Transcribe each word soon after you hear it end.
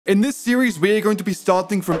In this series, we are going to be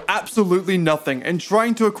starting from absolutely nothing and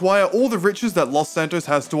trying to acquire all the riches that Los Santos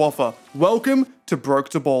has to offer. Welcome to Broke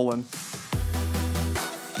to Ballin.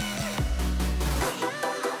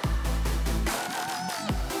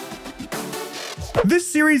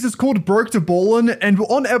 This series is called Broke to Ballin, and we're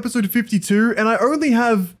on episode 52, and I only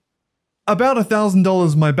have about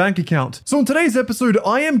 $1,000 in my bank account. So in today's episode,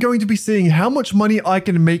 I am going to be seeing how much money I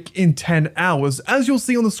can make in 10 hours. As you'll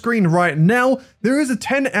see on the screen right now, there is a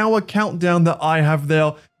 10-hour countdown that I have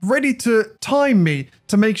there ready to time me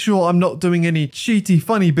to make sure I'm not doing any cheaty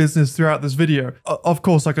funny business throughout this video. Of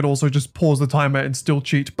course, I could also just pause the timer and still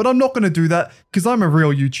cheat, but I'm not going to do that because I'm a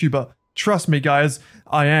real YouTuber. Trust me, guys,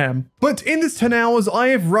 I am. But in this 10 hours, I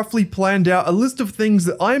have roughly planned out a list of things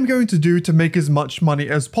that I'm going to do to make as much money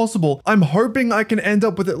as possible. I'm hoping I can end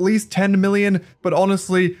up with at least 10 million, but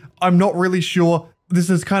honestly, I'm not really sure. This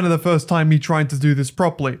is kind of the first time me trying to do this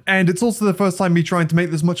properly. And it's also the first time me trying to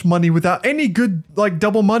make this much money without any good, like,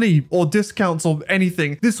 double money or discounts or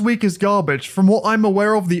anything. This week is garbage. From what I'm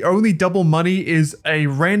aware of, the only double money is a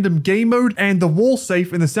random game mode and the wall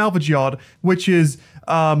safe in the salvage yard, which is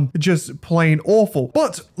just plain awful.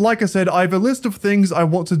 But like I said, I have a list of things I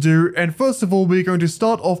want to do, and first of all, we're going to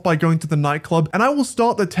start off by going to the nightclub, and I will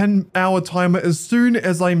start the 10-hour timer as soon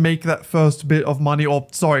as I make that first bit of money, or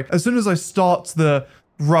sorry, as soon as I start the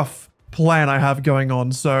rough plan I have going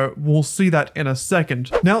on, so we'll see that in a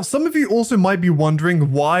second. Now, some of you also might be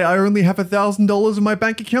wondering why I only have $1,000 in my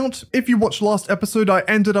bank account. If you watched last episode, I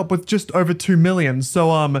ended up with just over 2 million, so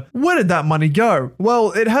where did that money go?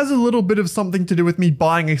 Well, it has a little bit of something to do with me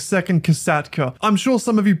buying a second Kasatka. I'm sure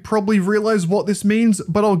some of you probably realize what this means,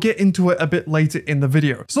 but I'll get into it a bit later in the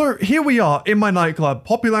video. So here we are in my nightclub.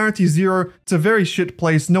 Popularity 0. It's a very shit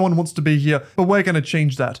place. No one wants to be here, but we're going to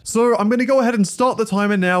change that. So I'm going to go ahead and start the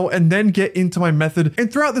timer now and then get into my method,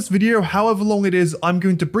 and throughout this video, however long it is, I'm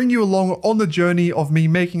going to bring you along on the journey of me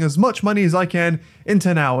making as much money as I can in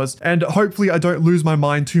 10 hours, and hopefully I don't lose my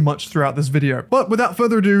mind too much throughout this video. But without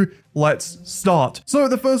further ado, let's start. So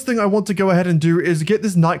the first thing I want to go ahead and do is get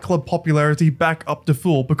this nightclub popularity back up to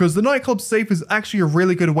full, because the nightclub safe is actually a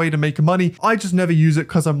really good way to make money. I just never use it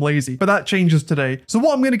because I'm lazy, but that changes today. So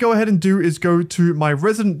what I'm going to go ahead and do is go to my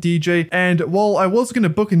resident DJ, and while I was going to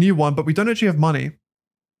book a new one, but we don't actually have money.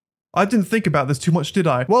 I didn't think about this too much, did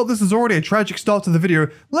I? Well, this is already a tragic start to the video.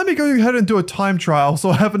 Let me go ahead and do a time trial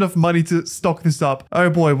so I have enough money to stock this up. Oh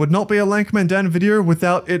boy, would not be a lankmandan video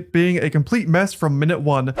without it being a complete mess from minute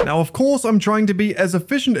one. Now, of course, I'm trying to be as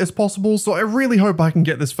efficient as possible, so I really hope I can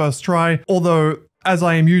get this first try. Although, as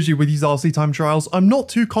I am usually with these RC time trials, I'm not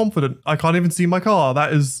too confident. I can't even see my car.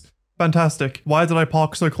 That is fantastic. Why did I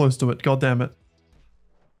park so close to it? God damn it.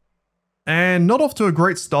 And not off to a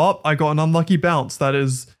great start. I got an unlucky bounce. That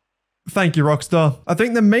is... Thank you, Rockstar. I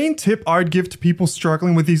think the main tip I'd give to people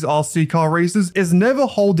struggling with these RC car races is never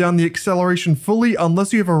hold down the acceleration fully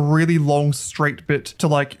unless you have a really long straight bit to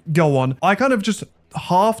like go on. I kind of just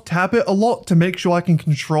half tap it a lot to make sure I can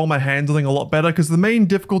control my handling a lot better, because the main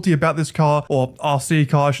difficulty about this car, or RC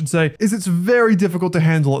car I should say, is it's very difficult to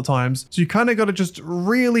handle at times. So you kind of got to just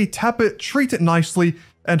really tap it, treat it nicely,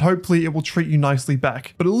 and hopefully it will treat you nicely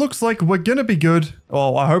back. But it looks like we're gonna be good.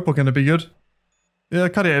 Oh, I hope we're gonna be good. Yeah,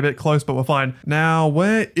 cut it a bit close, but we're fine. Now,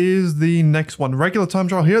 where is the next one? Regular time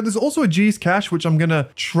trial here. There's also a G's cash, which I'm gonna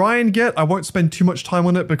try and get. I won't spend too much time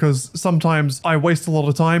on it because sometimes I waste a lot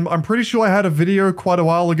of time. I'm pretty sure I had a video quite a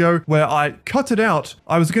while ago where I cut it out.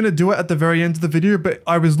 I was gonna do it at the very end of the video, but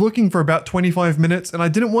I was looking for about 25 minutes and I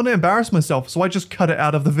didn't want to embarrass myself, so I just cut it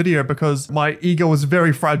out of the video because my ego was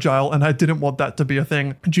very fragile and I didn't want that to be a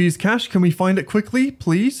thing. G's cash, can we find it quickly,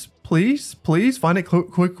 please? Please, find it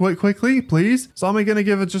quickly, please. So I'm going to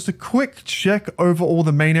give it just a quick check over all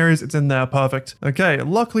the main areas. It's in there, perfect. Okay,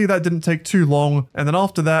 luckily that didn't take too long. And then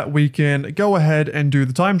after that, we can go ahead and do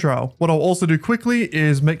the time trial. What I'll also do quickly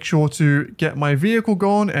is make sure to get my vehicle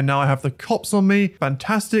gone. And now I have the cops on me.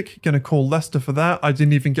 Fantastic. Gonna call Lester for that. I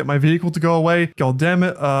didn't even get my vehicle to go away. God damn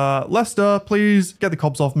it. Lester, please get the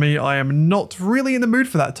cops off me. I am not really in the mood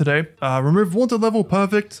for that today. Remove wanted level,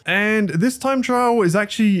 perfect. And this time trial is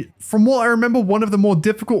actually, from what I remember, one of the more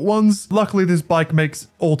difficult ones. Luckily, this bike makes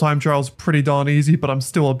all time trials pretty darn easy, but I'm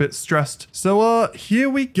still a bit stressed. So,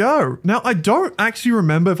 here we go. Now, I don't actually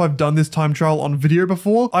remember if I've done this time trial on video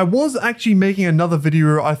before. I was actually making another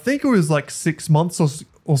video, I think it was like 6 months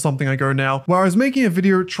or something ago now, where I was making a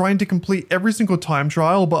video trying to complete every single time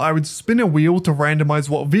trial, but I would spin a wheel to randomize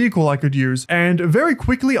what vehicle I could use. And very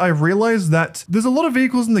quickly, I realized that there's a lot of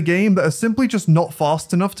vehicles in the game that are simply just not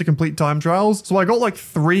fast enough to complete time trials. So I got like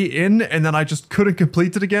 3 in and then I just couldn't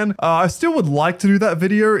complete it again. I still would like to do that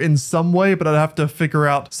video in some way, but I'd have to figure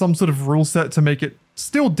out some sort of rule set to make it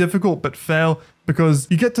Still difficult, but fair, because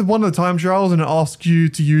you get to one of the time trials and it asks you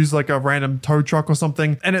to use like a random tow truck or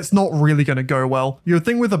something, and it's not really going to go well. You would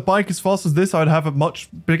think with a bike as fast as this, I'd have a much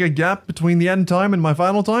bigger gap between the end time and my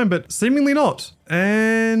final time, but seemingly not.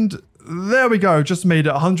 And there we go, just made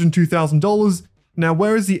it $102,000. Now,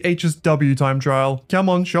 where is the HSW time trial? Come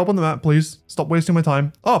on, show up on the map, please. Stop wasting my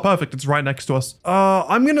time. Oh, perfect. It's right next to us.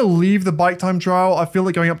 I'm going to leave the bike time trial. I feel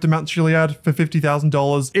like going up to Mount Chiliad for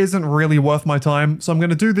 $50,000 isn't really worth my time. So I'm going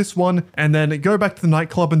to do this one and then go back to the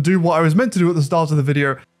nightclub and do what I was meant to do at the start of the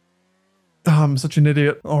video. I'm such an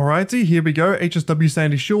idiot. Alrighty, here we go. HSW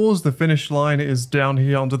Sandy Shores. The finish line is down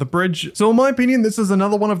here under the bridge. So in my opinion, this is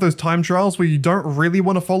another one of those time trials where you don't really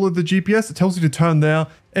want to follow the GPS. It tells you to turn there.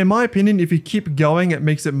 In my opinion, if you keep going, it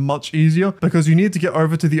makes it much easier because you need to get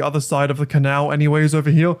over to the other side of the canal anyways over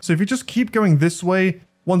here. So if you just keep going this way,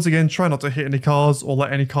 once again, try not to hit any cars or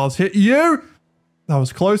let any cars hit you. That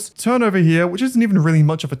was close. Turn over here, which isn't even really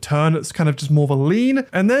much of a turn. It's kind of just more of a lean.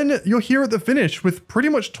 And then you're here at the finish with pretty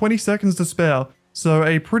much 20 seconds to spare. So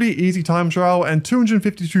a pretty easy time trial and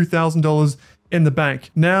 $252,000 in the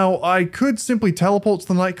bank. Now, I could simply teleport to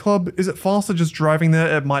the nightclub. Is it faster just driving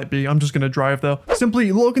there? It might be. I'm just going to drive there. Simply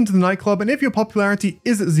log into the nightclub, and if your popularity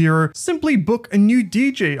is at 0, simply book a new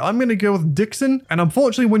DJ. I'm going to go with Dixon, and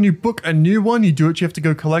unfortunately, when you book a new one, you do actually have to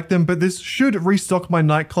go collect them, but this should restock my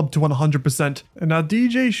nightclub to 100%. And our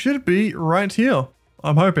DJ should be right here.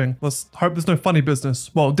 I'm hoping. Let's hope there's no funny business.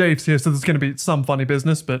 Well, Dave's here, so there's going to be some funny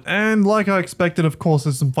business, but... And like I expected, of course,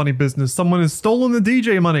 there's some funny business. Someone has stolen the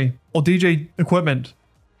DJ money. Or DJ equipment.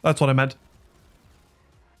 That's what I meant.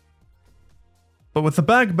 But with the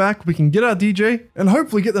bag back, we can get our DJ and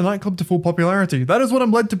hopefully get the nightclub to full popularity. That is what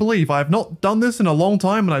I'm led to believe. I have not done this in a long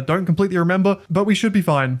time and I don't completely remember, but we should be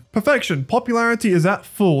fine. Perfection. Popularity is at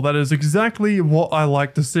full. That is exactly what I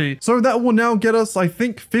like to see. So that will now get us, I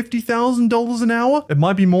think, $50,000 an hour. It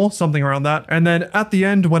might be more, something around that. And then at the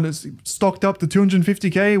end, when it's stocked up to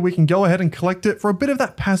 250K, we can go ahead and collect it for a bit of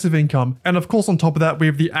that passive income. And of course, on top of that, we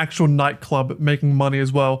have the actual nightclub making money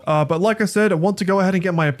as well. But like I said, I want to go ahead and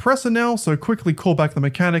get my oppressor now. So quickly call back the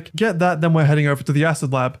mechanic, get that, then we're heading over to the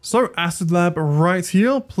acid lab. So acid lab right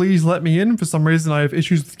here, please let me in. For some reason I have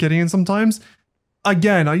issues with getting in sometimes.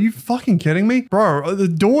 Again, are you fucking kidding me? Bro, the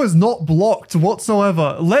door is not blocked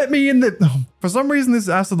whatsoever. Let me in the... For some reason, this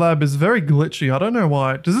acid lab is very glitchy. I don't know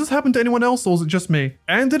why. Does this happen to anyone else or is it just me?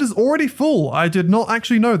 And it is already full. I did not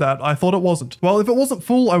actually know that. I thought it wasn't. Well, if it wasn't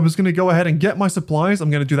full, I was going to go ahead and get my supplies.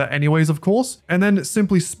 I'm going to do that anyways, of course. And then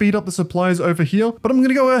simply speed up the supplies over here. But I'm going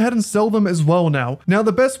to go ahead and sell them as well now. Now,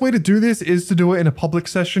 the best way to do this is to do it in a public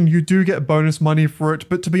session. You do get bonus money for it.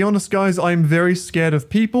 But to be honest, guys, I'm very scared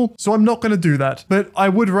of people. So I'm not going to do that. But I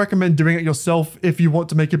would recommend doing it yourself if you want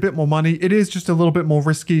to make a bit more money. It is just a little bit more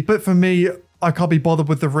risky. But for me, I can't be bothered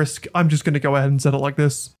with the risk. I'm just going to go ahead and set it like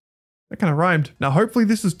this. That kind of rhymed. Now, hopefully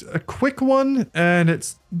this is a quick one, and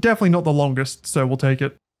it's definitely not the longest, so we'll take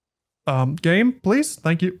it. Game, please?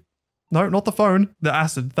 Thank you. No, not the phone. The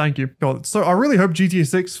acid. Thank you. God. So I really hope GTA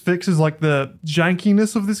 6 fixes like the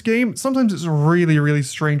jankiness of this game. Sometimes it's really, really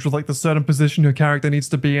strange with like the certain position your character needs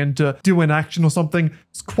to be in to do an action or something.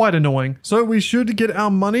 It's quite annoying. So we should get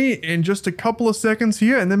our money in just a couple of seconds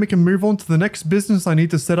here, and then we can move on to the next business I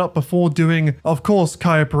need to set up before doing, of course,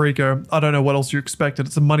 Cayo Perico. I don't know what else you expected.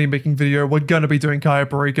 It's a money-making video. We're going to be doing Cayo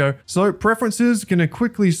Perico. So preferences, going to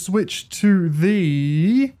quickly switch to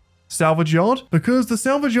the... salvage yard, because the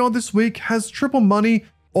salvage yard this week has triple money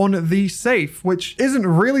on the safe, which isn't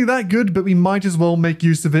really that good, but we might as well make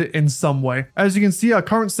use of it in some way. As you can see, our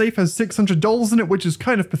current safe has $600 in it, which is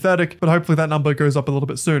kind of pathetic, but hopefully that number goes up a little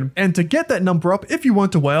bit soon. And to get that number up, if you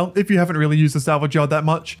weren't aware, if you haven't really used the salvage yard that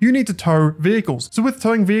much, you need to tow vehicles. So with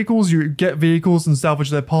towing vehicles, you get vehicles and salvage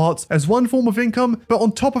their parts as one form of income, but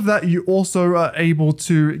on top of that, you also are able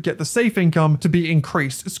to get the safe income to be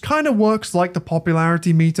increased. It kind of works like the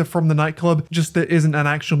popularity meter from the nightclub, just there isn't an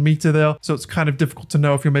actual meter there, so it's kind of difficult to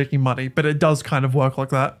know if you're making money, but it does kind of work like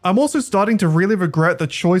that. I'm also starting to really regret the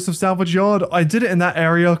choice of salvage yard. I did it in that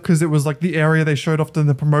area because it was like the area they showed off in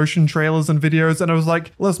the promotion trailers and videos, and I was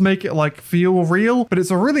like, let's make it like feel real, but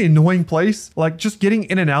it's a really annoying place. Like just getting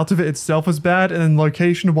in and out of it itself is bad, and then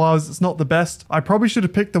location wise, it's not the best. I probably should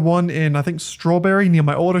have picked the one in, I think, Strawberry near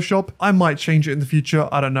my auto shop. I might change it in the future.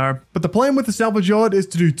 I don't know. But the plan with the salvage yard is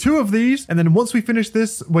to do 2 of these, and then once we finish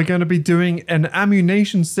this, we're going to be doing an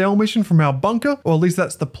ammunition sale mission from our bunker, or at least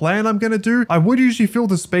that's the plan I'm going to do. I would usually fill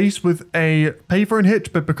the space with a payphone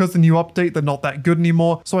hitch, but because the new update, they're not that good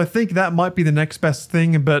anymore. So I think that might be the next best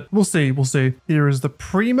thing, but we'll see. We'll see. Here is the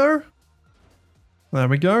Primo. There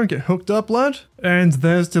we go, get hooked up, lad. And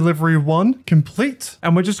there's delivery 1 complete.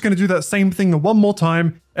 And we're just gonna do that same thing one more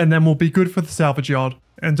time, and then we'll be good for the salvage yard.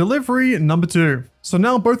 And delivery number 2. So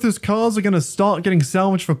now both those cars are gonna start getting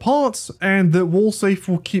salvaged for parts, and the wall safe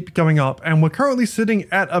will keep going up. And we're currently sitting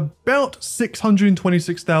at about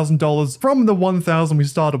 $626,000 from the 1,000 we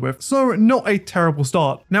started with. So not a terrible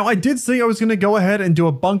start. Now I did say I was gonna go ahead and do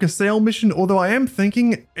a bunker sale mission, although I am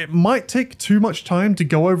thinking it might take too much time to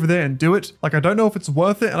go over there and do it. Like I don't know if it's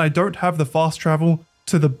worth it, and I don't have the fast travel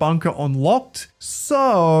to the bunker unlocked.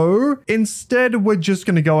 So instead, we're just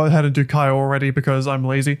going to go ahead and do Kaya already because I'm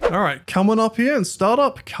lazy. All right, come on up here and start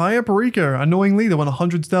up Kaya Perico. Annoyingly, the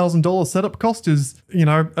 $100,000 setup cost is, you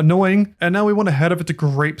know, annoying. And now we want to head over to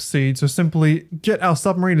Grapeseed. So simply get our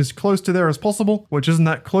submarine as close to there as possible, which isn't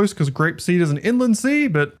that close because Grapeseed is an inland sea,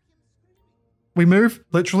 but we move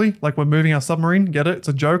literally like we're moving our submarine. Get it? It's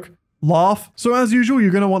a joke. Laugh. So as usual, you're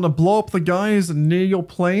going to want to blow up the guys near your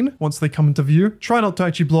plane once they come into view. Try not to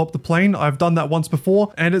actually blow up the plane. I've done that once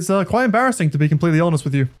before, and it's quite embarrassing to be completely honest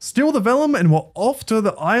with you. Steal the vellum, and we're off to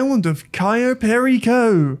the island of Cayo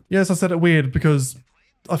Perico. Yes, I said it weird because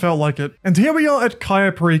I felt like it. And here we are at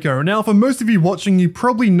Cayo Perico. Now, for most of you watching, you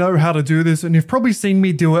probably know how to do this, and you've probably seen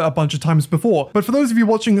me do it a bunch of times before. But for those of you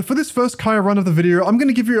watching, for this first Cayo run of the video, I'm going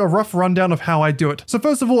to give you a rough rundown of how I do it. So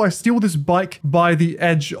first of all, I steal this bike by the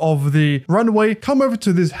edge of the runway, come over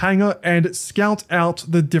to this hangar, and scout out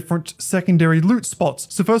the different secondary loot spots.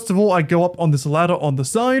 So first of all, I go up on this ladder on the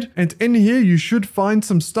side, and in here, you should find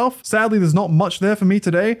some stuff. Sadly, there's not much there for me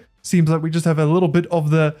today. Seems like we just have a little bit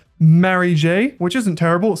of the Mary J, which isn't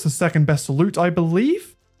terrible. It's the second best loot, I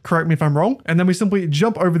believe. Correct me if I'm wrong. And then we simply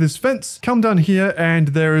jump over this fence, come down here, and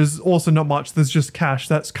there is also not much. There's just cash.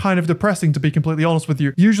 That's kind of depressing, to be completely honest with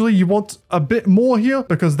you. Usually you want a bit more here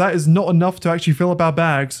because that is not enough to actually fill up our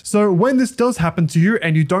bags. So when this does happen to you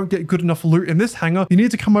and you don't get good enough loot in this hangar, you need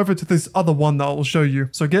to come over to this other one that I'll show you.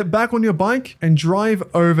 So get back on your bike and drive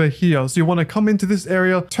over here. So you want to come into this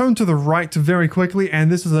area, turn to the right very quickly,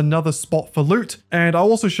 and this is another spot for loot. And I'll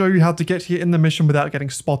also show you how to get here in the mission without getting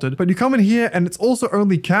spotted. But you come in here and it's also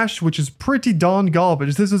only cash, which is pretty darn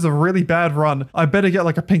garbage. This is a really bad run. I better get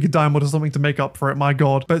like a pink diamond or something to make up for it, my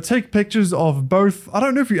god. But take pictures of both. I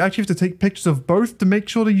don't know if you actually have to take pictures of both to make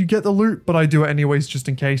sure that you get the loot, but I do it anyways just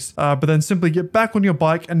in case. But then simply get back on your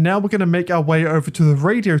bike, and now we're going to make our way over to the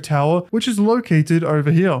radio tower, which is located over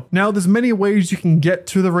here. Now there's many ways you can get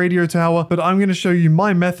to the radio tower, but I'm going to show you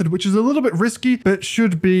my method, which is a little bit risky, but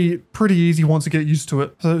should be pretty easy once you get used to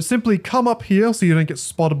it. So simply come up here so you don't get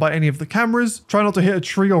spotted by any of the cameras. Try not to hit a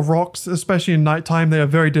tree or rock, especially in nighttime. They are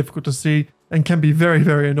very difficult to see and can be very,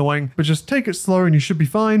 very annoying. But just take it slow and you should be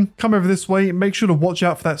fine. Come over this way. Make sure to watch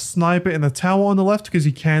out for that sniper in the tower on the left because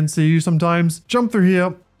he can see you sometimes. Jump through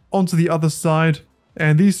here onto the other side.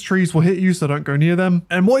 And these trees will hit you, so don't go near them.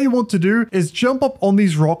 And what you want to do is jump up on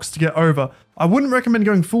these rocks to get over. I wouldn't recommend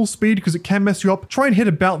going full speed because it can mess you up. Try and hit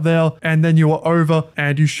about there, and then you are over,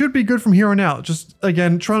 and you should be good from here on out. Just,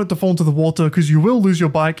 again, try not to fall into the water because you will lose your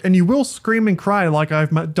bike, and you will scream and cry like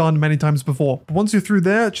I've done many times before. But once you're through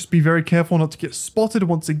there, just be very careful not to get spotted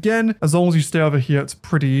once again. As long as you stay over here, it's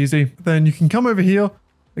pretty easy. Then you can come over here,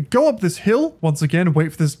 go up this hill. Once again,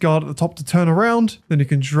 wait for this guard at the top to turn around. Then you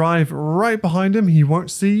can drive right behind him. He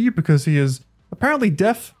won't see you because he is apparently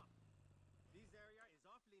deaf.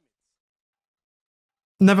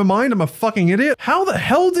 Never mind, I'm a fucking idiot. How the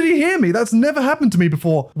hell did he hear me? That's never happened to me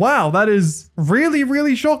before. Wow, that is really,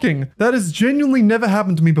 really shocking. That has genuinely never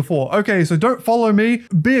happened to me before. Okay, so don't follow me.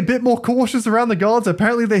 Be a bit more cautious around the guards.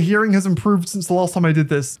 Apparently their hearing has improved since the last time I did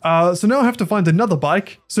this. So now I have to find another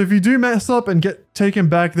bike. So if you do mess up and get taken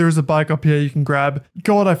back, there is a bike up here you can grab.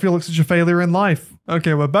 God, I feel like such a failure in life.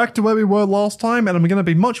 Okay, we're back to where we were last time, and I'm going to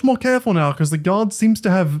be much more careful now because the guard seems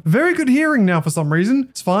to have very good hearing now for some reason.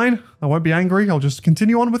 It's fine. I won't be angry. I'll just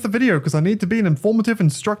continue on with the video because I need to be an informative,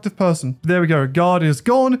 instructive person. There we go. Guard is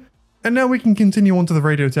gone, and now we can continue on to the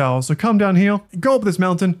radio tower. So come down here, go up this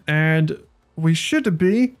mountain, and we should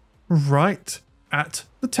be right at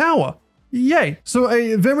the tower. Yay! So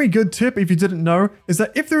a very good tip, if you didn't know, is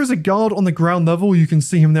that if there is a guard on the ground level, you can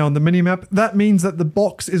see him there on the minimap. That means that the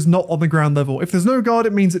box is not on the ground level. If there's no guard,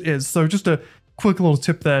 it means it is. So just a quick little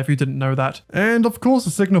tip there if you didn't know that. And of course, the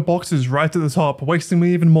signal box is right at the top, wasting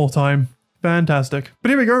me even more time. Fantastic.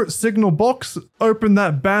 But here we go, signal box, open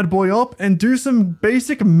that bad boy up and do some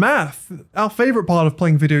basic math. Our favorite part of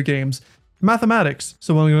playing video games, mathematics.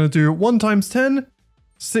 So we're going to do 1 times 10,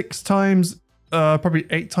 6 times probably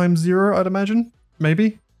 8 times 0, I'd imagine.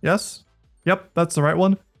 Maybe. Yes. Yep, that's the right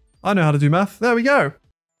one. I know how to do math. There we go.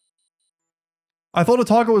 I thought the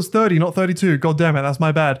target was 30, not 32. God damn it, that's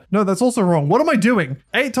my bad. No, that's also wrong. What am I doing?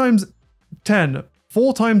 8 times 10.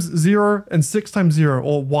 4 times 0 and 6 times 0,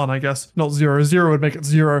 or 1, I guess. Not 0. 0 would make it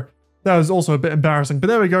 0. That was also a bit embarrassing, but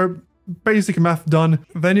there we go. Basic math done.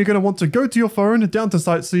 Then you're going to want to go to your phone, down to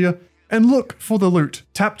Sightseer, and look for the loot.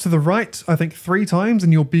 Tap to the right, I think 3 times,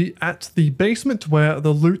 and you'll be at the basement where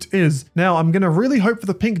the loot is. Now, I'm going to really hope for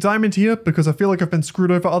the pink diamond here because I feel like I've been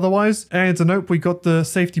screwed over otherwise. And to note, we got the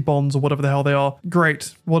safety bonds or whatever the hell they are.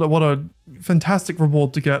 Great. What a fantastic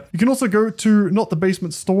reward to get. You can also go to not the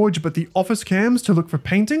basement storage, but the office cams to look for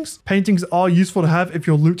paintings. Paintings are useful to have if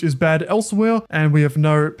your loot is bad elsewhere, and we have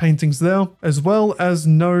no paintings there, as well as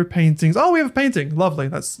no paintings. Oh, we have a painting. Lovely.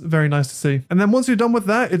 That's very nice to see. And then once you're done with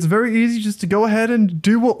that, it's very easy just to go ahead and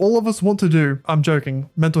do what all of us want to do. I'm joking.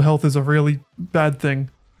 Mental health is a really bad thing.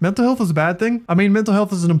 Mental health is a bad thing? I mean, mental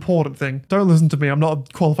health is an important thing. Don't listen to me. I'm not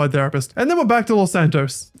a qualified therapist. And then we're back to Los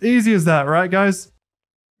Santos. Easy as that, right, guys?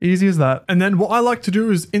 Easy as that. And then what I like to do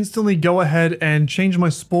is instantly go ahead and change my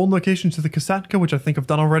spawn location to the Kasatka, which I think I've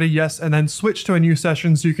done already, yes, and then switch to a new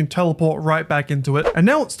session so you can teleport right back into it. And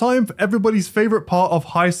now it's time for everybody's favorite part of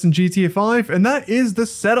heists in GTA 5, and that is the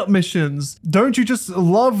setup missions. Don't you just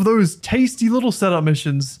love those tasty little setup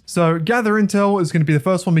missions? So gather intel is going to be the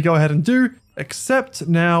first one we go ahead and do, except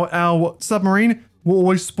now our submarine will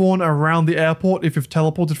always spawn around the airport if you've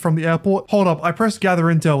teleported from the airport. Hold up, I pressed gather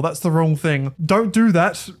intel. That's the wrong thing. Don't do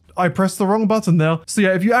that. I pressed the wrong button there. So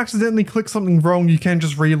yeah, if you accidentally click something wrong, you can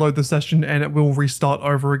just reload the session and it will restart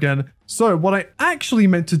over again. So what I actually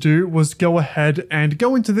meant to do was go ahead and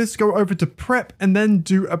go into this, go over to prep, and then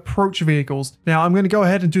do approach vehicles. Now I'm going to go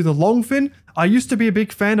ahead and do the long fin. I used to be a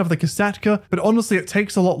big fan of the Kasatka, but honestly it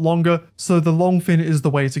takes a lot longer, so the long fin is the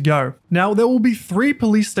way to go. Now there will be 3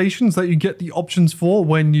 police stations that you get the options for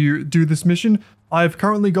when you do this mission. I've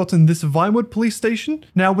currently gotten this Vinewood police station.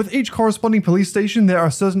 Now with each corresponding police station, there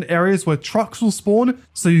are certain areas where trucks will spawn,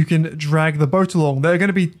 so you can drag the boat along. There are going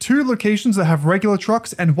to be 2 locations that have regular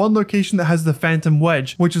trucks and 1 location that has the Phantom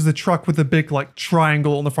Wedge, which is the truck with the big like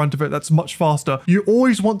triangle on the front of it that's much faster. You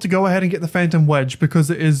always want to go ahead and get the Phantom Wedge because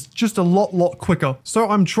it is just a lot quicker. So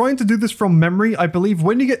I'm trying to do this from memory. I believe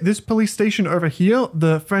when you get this police station over here,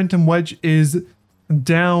 the Phantom Wedge is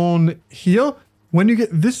down here. When you get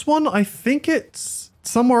this one, I think it's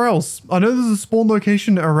somewhere else. I know there's a spawn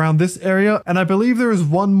location around this area, and I believe there is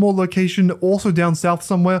 1 more location also down south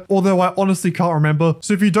somewhere, although I honestly can't remember.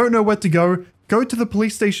 So if you don't know where to go to the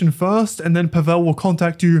police station first, and then Pavel will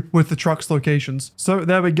contact you with the truck's locations. So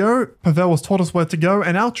there we go. Pavel has taught us where to go,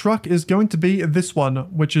 and our truck is going to be this one,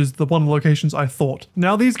 which is the one of the locations I thought.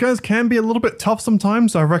 Now, these guys can be a little bit tough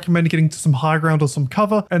sometimes, so I recommend getting to some high ground or some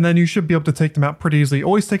cover, and then you should be able to take them out pretty easily.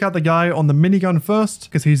 Always take out the guy on the minigun first,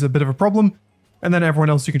 because he's a bit of a problem, and then everyone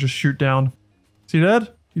else you can just shoot down. Is he dead?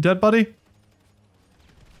 You dead, buddy?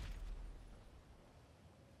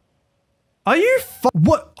 Are you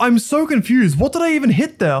what? I'm so confused. What did I even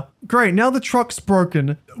hit there? Great, now the truck's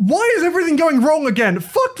broken. Why is everything going wrong again?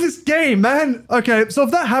 Fuck this game, man. Okay, so if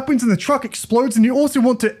that happens and the truck explodes and you also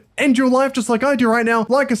want to end your life just like I do right now,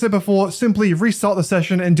 like I said before, simply restart the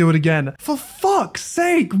session and do it again. For fuck's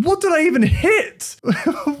sake, what did I even hit?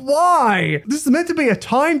 Why? This is meant to be a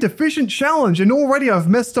timed efficient challenge and already I've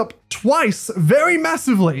messed up twice very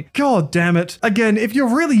massively. God damn it. Again, if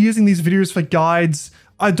you're really using these videos for guides,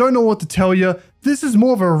 I don't know what to tell you. This is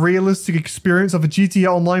more of a realistic experience of a GTA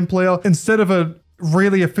Online player instead of a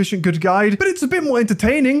really efficient good guide, but it's a bit more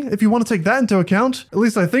entertaining if you want to take that into account. At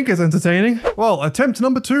least I think it's entertaining. Well, attempt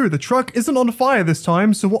number 2. The truck isn't on fire this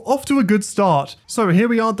time, so we're off to a good start. So here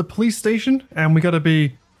we are at the police station, and we gotta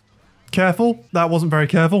be careful. That wasn't very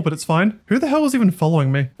careful, but it's fine. Who the hell is even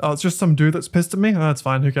following me? Oh, it's just some dude that's pissed at me? Oh, that's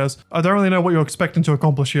fine, who cares? I don't really know what you're expecting to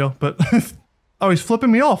accomplish here, but... Oh, he's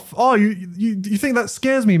flipping me off. Oh, you think that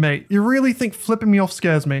scares me, mate? You really think flipping me off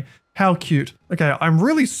scares me? How cute. Okay, I'm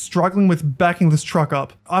really struggling with backing this truck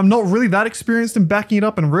up. I'm not really that experienced in backing it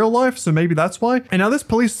up in real life, so maybe that's why. And now this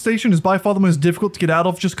police station is by far the most difficult to get out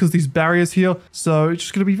of just because these barriers here. So you're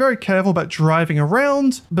just going to be very careful about driving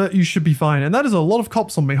around, but you should be fine. And that is a lot of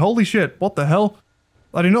cops on me. Holy shit, what the hell?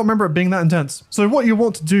 I do not remember it being that intense. So what you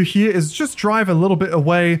want to do here is just drive a little bit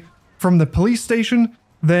away from the police station.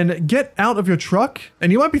 Then get out of your truck.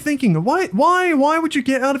 And you might be thinking, why would you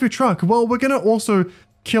get out of your truck? Well, we're going to also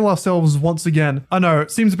kill ourselves once again. I know,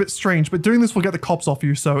 it seems a bit strange, but doing this will get the cops off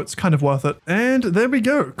you, so it's kind of worth it. And there we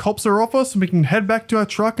go. Cops are off us, and we can head back to our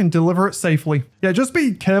truck and deliver it safely. Yeah, just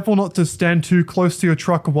be careful not to stand too close to your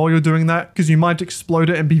truck while you're doing that, because you might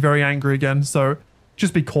explode it and be very angry again, so...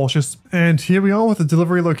 just be cautious. And here we are with the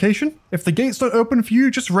delivery location. If the gates don't open for you,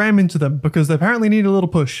 just ram into them because they apparently need a little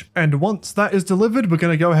push. And once that is delivered, we're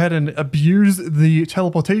going to go ahead and abuse the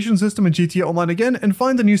teleportation system in GTA Online again and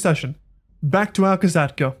find a new session. back to our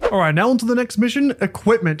Kasatka. All right, now on to the next mission,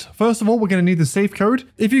 equipment. First of all, we're going to need the safe code.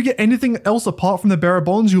 If you get anything else apart from the bearer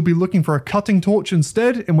bonds, you'll be looking for a cutting torch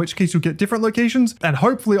instead, in which case you'll get different locations. And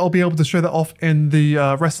hopefully I'll be able to show that off in the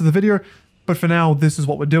rest of the video. But for now, this is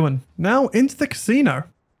what we're doing. Now into the casino.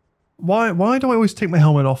 Why do I always take my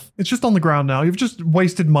helmet off? It's just on the ground now. You've just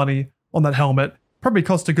wasted money on that helmet. Probably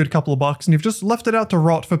cost a good couple of bucks, and you've just left it out to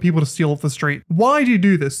rot for people to steal off the street. Why do you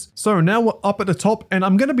do this? So now we're up at the top, and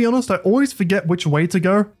I'm gonna be honest, I always forget which way to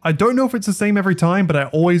go. I don't know if it's the same every time, but I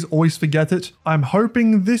always forget it. I'm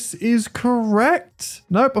hoping this is correct.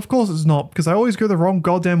 Nope, of course it's not, because I always go the wrong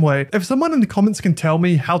goddamn way. If someone in the comments can tell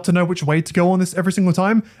me how to know which way to go on this every single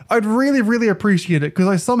time, I'd really appreciate it, because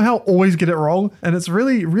I somehow always get it wrong, and it's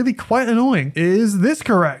really quite annoying. Is this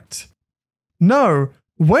correct? No.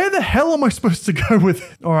 Where the hell am I supposed to go with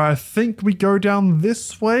it? All right, I think we go down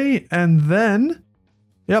this way and then...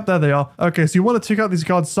 Yep, there they are. Okay, so you want to take out these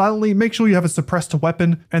guards silently, make sure you have a suppressed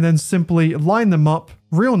weapon, and then simply line them up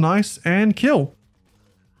real nice and kill.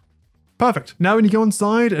 Perfect. Now when you go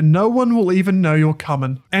inside, no one will even know you're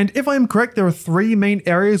coming. And if I'm correct, there are 3 main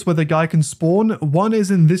areas where the guy can spawn. One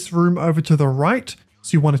is in this room over to the right,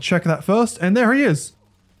 so you want to check that first, and there he is.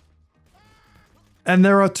 And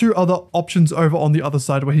there are 2 other options over on the other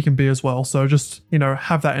side where he can be as well. So just, you know,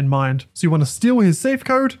 have that in mind. So you want to steal his safe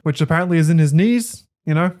code, which apparently is in his knees.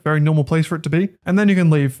 You know, very normal place for it to be. And then you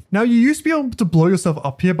can leave. Now you used to be able to blow yourself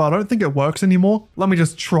up here, but I don't think it works anymore. Let me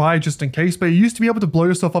just try just in case. But you used to be able to blow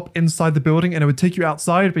yourself up inside the building and it would take you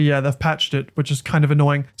outside. But yeah, they've patched it, which is kind of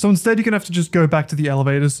annoying. So instead you're going to have to just go back to the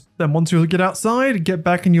elevators. Then once you get outside, get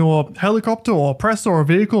back in your helicopter or presser or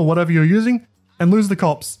vehicle or whatever you're using and lose the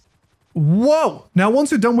cops. Whoa! Now,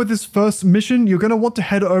 once you're done with this first mission, you're going to want to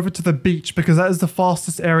head over to the beach because that is the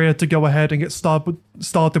fastest area to go ahead and get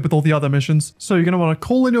started with all the other missions. So you're going to want to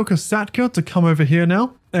call in your Kasatka to come over here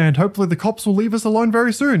now. And hopefully the cops will leave us alone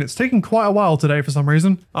very soon. It's taken quite a while today for some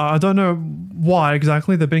reason. I don't know why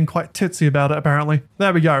exactly. They're being quite titsy about it, apparently.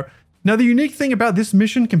 There we go. Now, the unique thing about this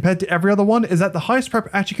mission compared to every other one is that the heist prep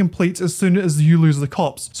actually completes as soon as you lose the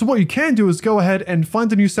cops. So what you can do is go ahead and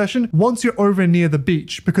find a new session once you're over near the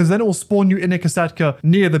beach, because then it will spawn you in a Kasatka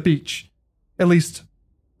near the beach. At least,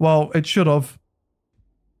 well, it should have.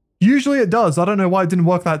 Usually it does. I don't know why it didn't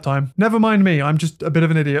work that time. Never mind me. I'm just a bit of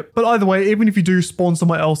an idiot. But either way, even if you do spawn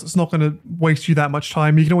somewhere else, it's not going to waste you that much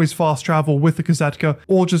time. You can always fast travel with the Kasatka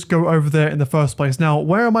or just go over there in the first place. Now,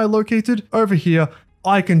 where am I located? Over here.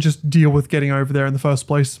 I can just deal with getting over there in the first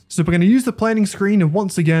place. So we're going to use the planning screen and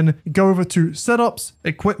once again, go over to setups,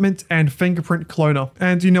 equipment, and fingerprint cloner.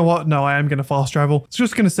 And you know what? No, I am going to fast travel. It's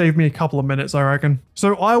just going to save me a couple of minutes, I reckon.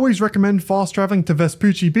 So I always recommend fast traveling to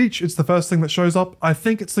Vespucci Beach. It's the first thing that shows up. I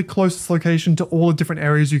think it's the closest location to all the different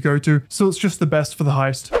areas you go to. So it's just the best for the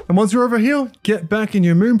heist. And once you're over here, get back in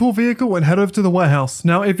your moonpool vehicle and head over to the warehouse.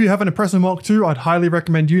 Now, if you have an Oppressor Mark II, I'd highly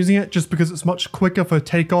recommend using it just because it's much quicker for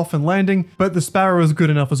takeoff and landing, but the Sparrow is good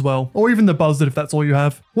enough as well. Or even the Buzzard if that's all you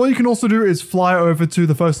have. What you can also do is fly over to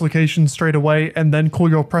the first location straight away and then call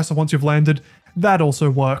your Oppressor once you've landed. That also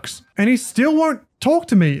works. And he still won't talk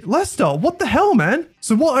to me. Lester, what the hell, man?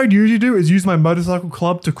 So what I'd usually do is use my motorcycle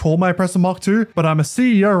club to call my Oppressor Mark II, but I'm a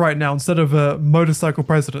CEO right now instead of a motorcycle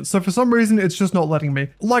president. So for some reason, it's just not letting me.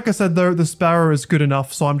 Like I said though, the Sparrow is good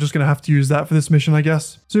enough, so I'm just gonna have to use that for this mission, I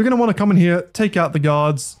guess. So you're gonna wanna come in here, take out the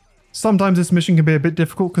guards. Sometimes this mission can be a bit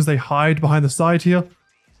difficult because they hide behind the side here.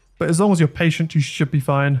 But as long as you're patient, you should be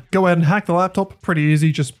fine. Go ahead and hack the laptop, pretty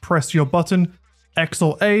easy. Just press your button, X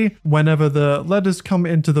or A, whenever the letters come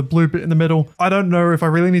into the blue bit in the middle. I don't know if I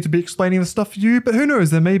really need to be explaining this stuff to you, but who knows,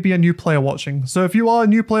 there may be a new player watching. So if you are a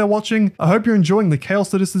new player watching, I hope you're enjoying the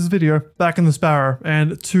chaos that is this video. Back in the Sparrow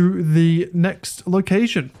and to the next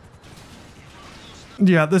location.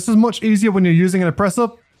 Yeah, this is much easier when you're using an oppressor.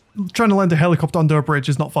 Trying to land a helicopter under a bridge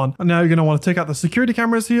is not fun. And now you're going to want to take out the security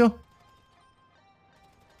cameras here.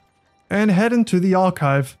 And head into the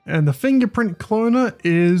archive. And the fingerprint cloner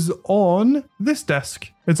is on this desk.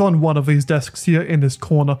 It's on one of these desks here in this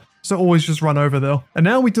corner. So always just run over there. And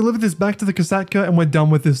now we deliver this back to the Kasatka and we're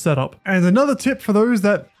done with this setup. And another tip for those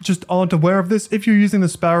that just aren't aware of this, if you're using the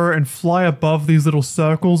Sparrow and fly above these little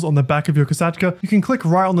circles on the back of your Kasatka, you can click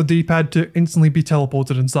right on the D-pad to instantly be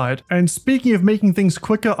teleported inside. And speaking of making things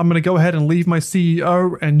quicker, I'm going to go ahead and leave my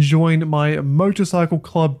CEO and join my motorcycle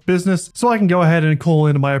club business so I can go ahead and call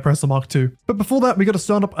in my Oppressor Mark II. But before that, we got to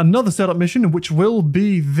start up another setup mission, which will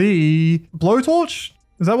be the blowtorch.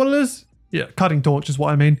 Is that what it is? Yeah, cutting torch is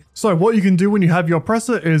what I mean. So what you can do when you have your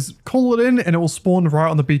oppressor is call it in and it will spawn right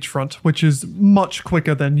on the beachfront, which is much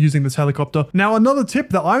quicker than using this helicopter. Now, another tip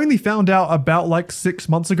that I only found out about like 6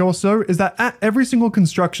 months ago or so is that at every single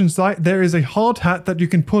construction site, there is a hard hat that you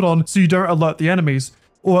can put on so you don't alert the enemies.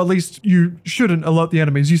 Or at least you shouldn't alert the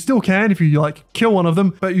enemies. You still can if you like kill one of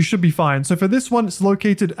them, but you should be fine. So for this one, it's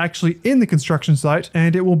located actually in the construction site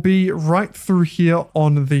and it will be right through here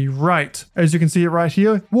on the right. As you can see it right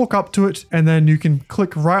here, walk up to it and then you can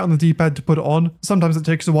click right on the D-pad to put it on. Sometimes it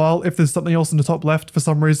takes a while. If there's something else in the top left, for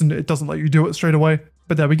some reason, it doesn't let you do it straight away.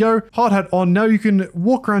 But there we go. Hard hat on. Now you can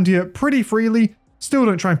walk around here pretty freely. Still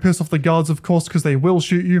don't try and piss off the guards, of course, because they will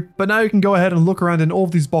shoot you. But now you can go ahead and look around in all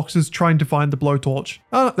of these boxes trying to find the blowtorch.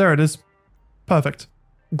 Ah, there it is. Perfect.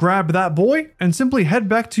 Grab that boy and simply head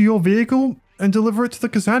back to your vehicle and deliver it to the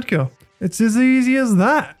Kasatka. It's as easy as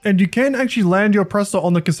that. And you can actually land your oppressor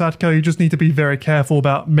on the Kasatka. You just need to be very careful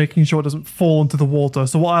about making sure it doesn't fall into the water.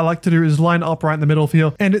 So what I like to do is line up right in the middle of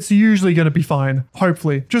here and it's usually going to be fine.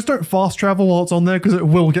 Hopefully. Just don't fast travel while it's on there because it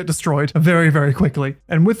will get destroyed very, very quickly.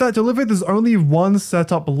 And with that delivered, there's only one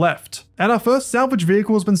setup left. And our first salvage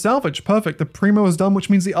vehicle has been salvaged. Perfect. The Primo is done,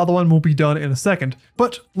 which means the other one will be done in a second.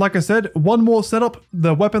 But like I said, one more setup,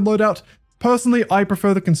 the weapon loadout. Personally, I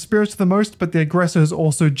prefer the Conspirator the most, but the Aggressor is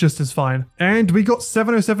also just as fine. And we got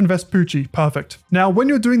 707 Vespucci. Perfect. Now, when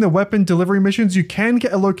you're doing the weapon delivery missions, you can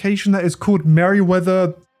get a location that is called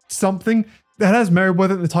Merryweather something. That has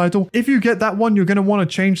Merryweather in the title. If you get that one, you're going to want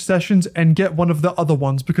to change sessions and get one of the other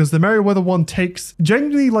ones because the Merryweather one takes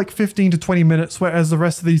genuinely like 15 to 20 minutes, whereas the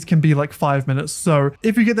rest of these can be like 5 minutes. So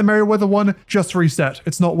if you get the Merryweather one, just reset.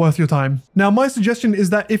 It's not worth your time. Now, my suggestion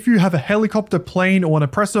is that if you have a helicopter, plane, or an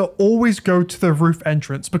oppressor, always go to the roof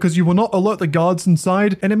entrance because you will not alert the guards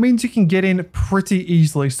inside and it means you can get in pretty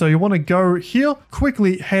easily. So you want to go here,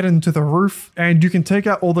 quickly head into the roof, and you can take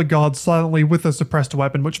out all the guards silently with a suppressed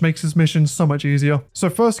weapon, which makes this mission so much easier. So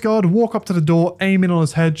first guard, walk up to the door, aim in on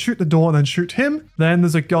his head, shoot the door, and then shoot him. Then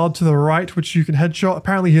there's a guard to the right, which you can headshot.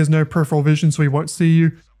 Apparently he has no peripheral vision, so he won't see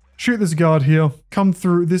you. Shoot this guard here, come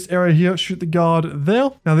through this area here, shoot the guard there.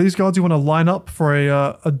 Now these guards you want to line up for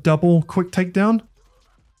a double quick takedown.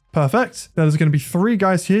 Perfect. Now there's going to be 3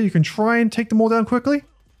 guys here. You can try and take them all down quickly.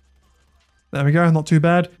 There we go, not too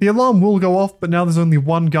bad. The alarm will go off, but now there's only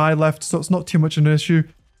 1 guy left, so it's not too much of an issue.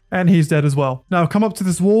 And he's dead as well. Now come up to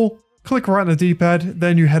this wall. Click right on the D-pad,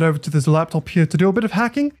 then you head over to this laptop here to do a bit of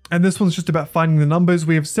hacking. And this one's just about finding the numbers.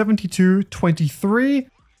 We have 72, 23.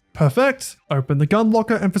 Perfect. Open the gun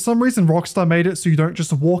locker, and for some reason Rockstar made it so you don't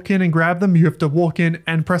just walk in and grab them. You have to walk in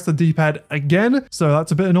and press the D-pad again. So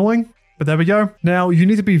that's a bit annoying. But there we go. Now, you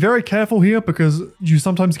need to be very careful here because you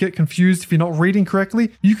sometimes get confused if you're not reading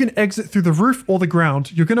correctly. You can exit through the roof or the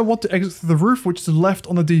ground. You're going to want to exit through the roof, which is left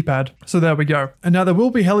on the D-pad. So there we go. And now there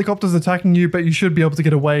will be helicopters attacking you, but you should be able to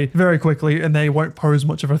get away very quickly and they won't pose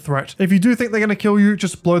much of a threat. If you do think they're going to kill you,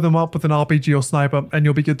 just blow them up with an RPG or sniper and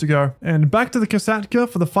you'll be good to go. And back to the Kasatka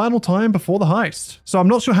for the final time before the heist. So I'm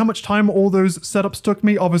not sure how much time all those setups took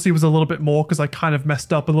me. Obviously it was a little bit more because I kind of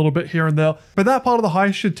messed up a little bit here and there. But that part of the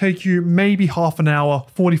heist should take you maybe half an hour,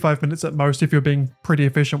 45 minutes at most if you're being pretty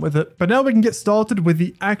efficient with it. But now we can get started with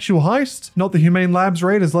the actual heist. Not the Humane Labs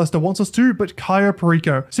raid as Lester wants us to, but Cayo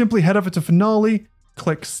Perico. Simply head over to Finale,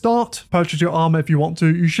 click start, purchase your armor if you want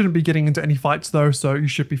to. You shouldn't be getting into any fights though, so you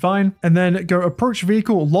should be fine. And then go approach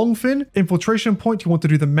vehicle Longfin, infiltration point, you want to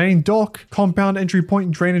do the main dock, compound entry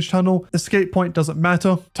point, drainage tunnel, escape point doesn't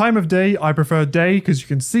matter. Time of day, I prefer day because you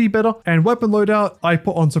can see better. And weapon loadout, I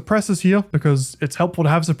put on suppressors here because it's helpful to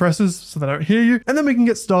have suppressors so they don't hear you. And then we can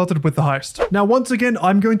get started with the heist. Now, once again,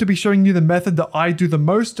 I'm going to be showing you the method that I do the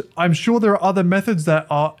most. I'm sure there are other methods that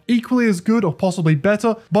are equally as good or possibly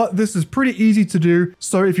better, but this is pretty easy to do.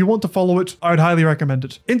 So if you want to follow it, I would highly recommend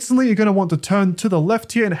it. Instantly, you're going to want to turn to the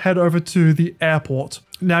left here and head over to the airport.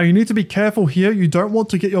 Now, you need to be careful here. You don't want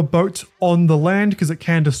to get your boat on the land because it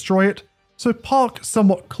can destroy it. So park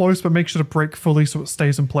somewhat close, but make sure to brake fully so it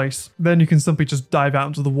stays in place. Then you can simply just dive out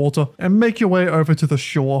into the water and make your way over to the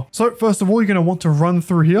shore. So first of all, you're going to want to run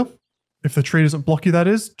through here. If the tree doesn't block you, that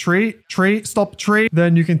is. Tree, stop tree.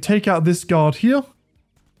 Then you can take out this guard here.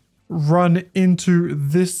 Run into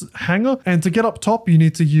this hangar, and to get up top you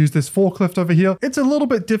need to use this forklift over here. It's a little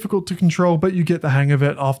bit difficult to control, but you get the hang of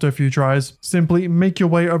it after a few tries. Simply make your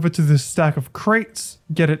way over to this stack of crates,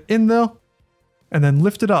 get it in there, and then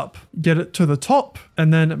lift it up, get it to the top,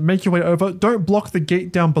 and then make your way over. Don't block the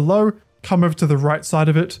gate down below. Come over to the right side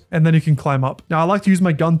of it, and then you can climb up. Now, I like to use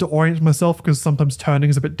my gun to orient myself because sometimes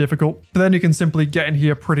turning is a bit difficult, but then you can simply get in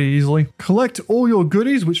here pretty easily. Collect all your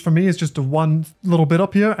goodies, which for me is just one little bit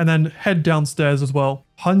up here, and then head downstairs as well.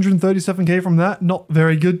 137k from that. Not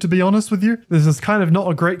very good, to be honest with you. This is kind of not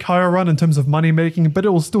a great Kaya run in terms of money making, but it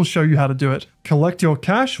will still show you how to do it. Collect your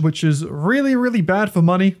cash, which is really, really bad for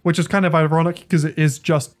money, which is kind of ironic because it is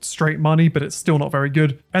just straight money, but it's still not very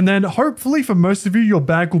good. And then hopefully for most of you, your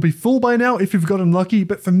bag will be full by now if you've gotten lucky.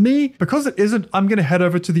 But for me, because it isn't, I'm going to head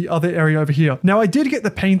over to the other area over here. Now, I did get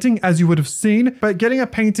the painting, as you would have seen, but getting a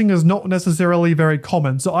painting is not necessarily very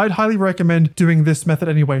common. So I'd highly recommend doing this method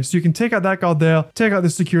anyway. So you can take out that guard there, take out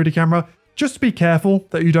this security camera. Just be careful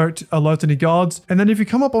that you don't alert any guards. And then if you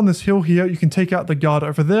come up on this hill here, you can take out the guard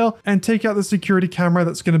over there and take out the security camera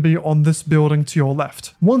that's going to be on this building to your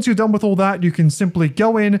left. Once you're done with all that, you can simply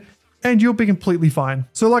go in and you'll be completely fine.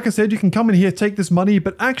 So like I said, you can come in here, take this money,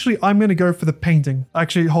 but actually I'm going to go for the painting.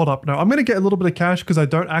 Actually, hold up. No, I'm going to get a little bit of cash because I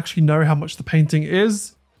don't actually know how much the painting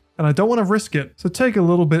is. And I don't want to risk it. So take a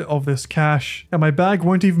little bit of this cash and my bag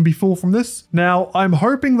won't even be full from this. Now, I'm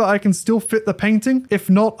hoping that I can still fit the painting.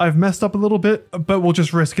 If not, I've messed up a little bit, but we'll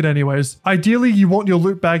just risk it anyways. Ideally, you want your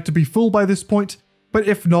loot bag to be full by this point. But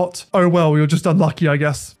if not, oh well, you're just unlucky, I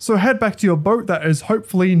guess. So head back to your boat that is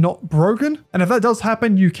hopefully not broken. And if that does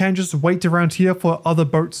happen, you can just wait around here for other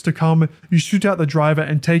boats to come. You shoot out the driver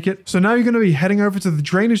and take it. So now you're going to be heading over to the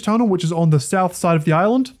drainage tunnel, which is on the south side of the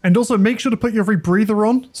island. And also make sure to put your rebreather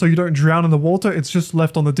on so you don't drown in the water. It's just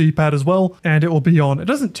left on the D-pad as well, and it will be on. It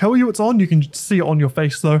doesn't tell you it's on. You can see it on your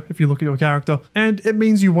face though, if you look at your character. And it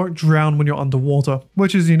means you won't drown when you're underwater,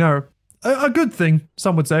 which is, you know, a good thing,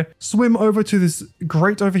 some would say. Swim over to this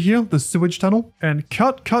grate over here, the sewage tunnel, and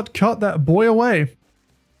cut that boy away.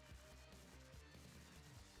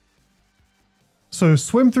 So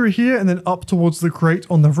swim through here and then up towards the grate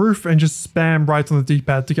on the roof and just spam right on the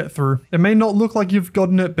D-pad to get through. It may not look like you've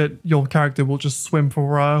gotten it, but your character will just swim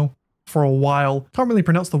for a while. Can't really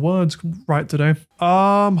pronounce the words right today.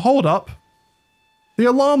 Hold up. The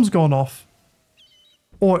alarm's gone off.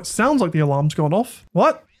 Or it sounds like the alarm's gone off.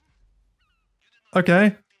 What?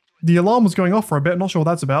 Okay, the alarm was going off for a bit, not sure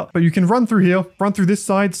what that's about, but you can run through here, run through this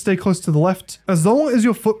side, stay close to the left. As long as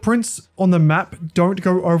your footprints on the map don't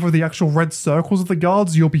go over the actual red circles of the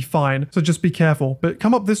guards, you'll be fine. So just be careful, but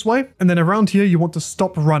come up this way. And then around here, you want to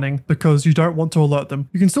stop running because you don't want to alert them.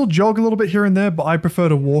 You can still jog a little bit here and there, but I prefer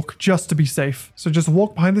to walk just to be safe. So just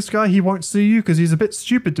walk behind this guy. He won't see you because he's a bit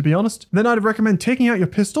stupid, to be honest. Then I'd recommend taking out your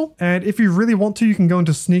pistol. And if you really want to, you can go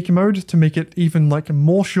into sneak mode to make it even like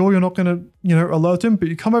more sure you're not going to, you know, alert him. But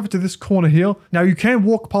you come over to this corner here. Now you can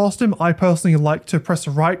walk past him. I personally like to press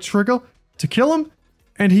the right trigger to kill him.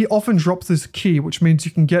 And he often drops this key, which means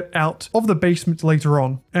you can get out of the basement later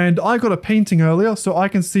on. And I got a painting earlier, so I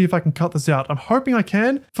can see if I can cut this out. I'm hoping I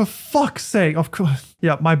can. For fuck's sake, of course.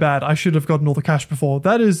 Yeah, my bad. I should have gotten all the cash before.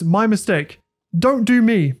 That is my mistake. Don't do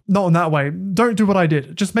me. Not in that way. Don't do what I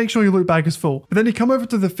did. Just make sure your loot bag is full. But then you come over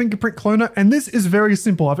to the fingerprint cloner, and this is very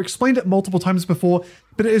simple. I've explained it multiple times before,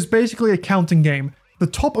 but it is basically a counting game. The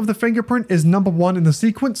top of the fingerprint is number 1 in the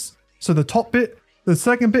sequence. So the top bit. The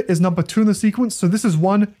second bit is number 2 in the sequence. So this is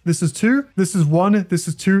 1, this is 2, this is 1, this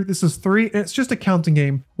is 2, this is 3. And it's just a counting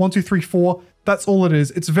game. 1, 2, 3, 4. That's all it is.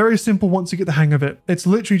 It's very simple once you get the hang of it. It's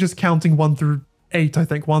literally just counting 1 through 8, I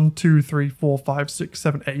think. 1, 2, 3, 4, 5, 6,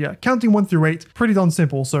 7, 8. Yeah, counting 1 through 8. Pretty darn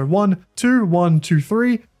simple. So 1, 2, 1, 2,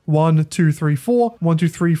 3, 1, 2, 3, 4, 1, 2,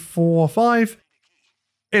 3, 4, 5.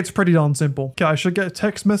 It's pretty darn simple. Okay, I should get a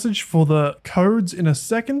text message for the codes in a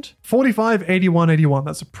second. 45, 81, 81.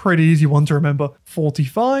 That's a pretty easy one to remember.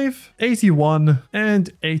 45, 81, and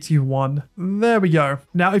 81. There we go.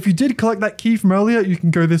 Now, if you did collect that key from earlier, you can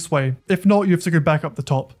go this way. If not, you have to go back up the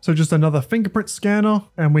top. So just another fingerprint scanner,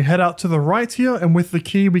 and we head out to the right here, and with the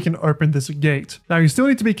key, we can open this gate. Now, you still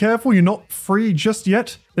need to be careful. You're not free just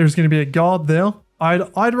yet. There's going to be a guard there.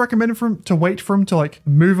 I'd recommend to wait for him to like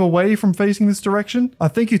move away from facing this direction. I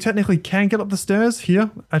think you technically can get up the stairs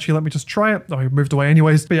here. Actually, let me just try it. Oh, he moved away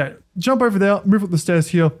anyways. But yeah, jump over there, move up the stairs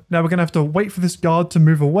here. Now we're gonna have to wait for this guard to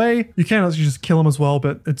move away. You can actually just kill him as well,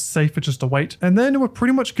 but it's safer just to wait. And then we're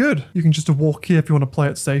pretty much good. You can just walk here if you want to play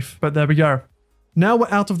it safe. But there we go. Now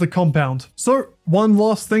we're out of the compound. So one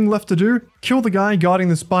last thing left to do. Kill the guy guarding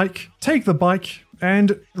this bike. Take the bike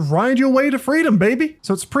and ride your way to freedom, baby.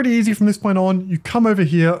 So it's pretty easy from this point on. You come over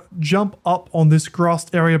here, jump up on this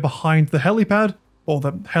grassed area behind the helipad, or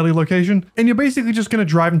the heli location, and you're basically just going to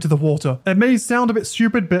drive into the water. It may sound a bit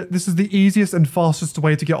stupid, but this is the easiest and fastest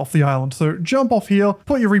way to get off the island. So jump off here,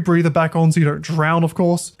 put your rebreather back on so you don't drown, of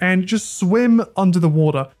course, and just swim under the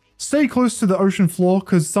water. Stay close to the ocean floor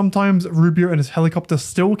because sometimes Rubio and his helicopter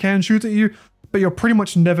still can shoot at you, but you're pretty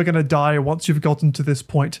much never going to die once you've gotten to this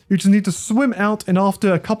point. You just need to swim out, and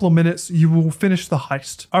after a couple of minutes, you will finish the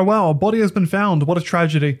heist. Oh wow, a body has been found. What a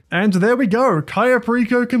tragedy. And there we go, Cayo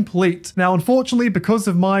Perico complete. Now, unfortunately, because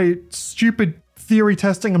of my stupid theory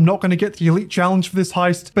testing, I'm not going to get the elite challenge for this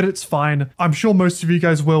heist, but it's fine. I'm sure most of you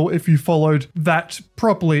guys will if you followed that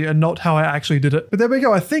properly and not how I actually did it. But there we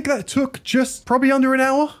go. I think that took just probably under an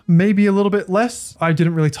hour, maybe a little bit less. I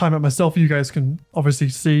didn't really time it myself. You guys can obviously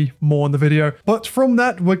see more in the video. But from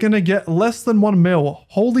that, we're going to get less than 1 mil.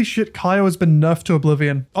 Holy shit, Cayo has been nerfed to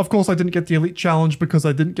oblivion. Of course, I didn't get the elite challenge because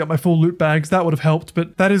I didn't get my full loot bags. That would have helped,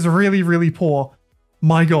 but that is really, really poor.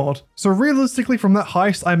 My god. So realistically from that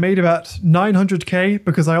heist, I made about 900k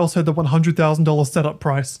because I also had the $100,000 setup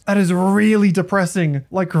price. That is really depressing.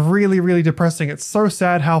 Like really, really depressing. It's so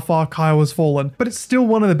sad how far Cayo has fallen, but it's still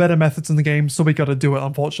one of the better methods in the game, so we gotta do it,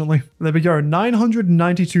 unfortunately. There we go,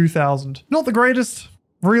 992,000. Not the greatest.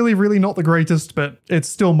 Really, really not the greatest, but it's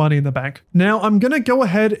still money in the bank. Now, I'm gonna go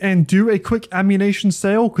ahead and do a quick ammunition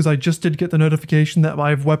sale because I just did get the notification that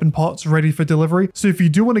I have weapon parts ready for delivery. So if you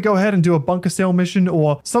do want to go ahead and do a bunker sale mission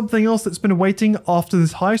or something else that's been waiting after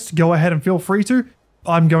this heist, go ahead and feel free to.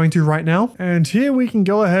 I'm going to right now. And here we can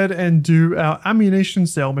go ahead and do our ammunition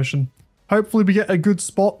sale mission. Hopefully we get a good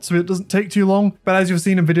spot so it doesn't take too long. But as you've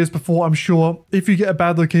seen in videos before, I'm sure if you get a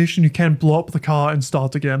bad location, you can blow up the car and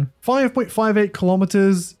start again. 5.58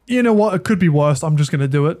 kilometers. You know what? It could be worse. I'm just going to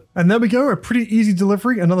do it. And there we go. A pretty easy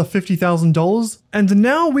delivery. Another $50,000. And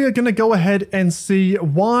now we are going to go ahead and see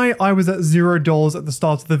why I was at $0 at the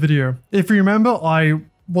start of the video. If you remember, I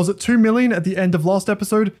was at 2 million at the end of last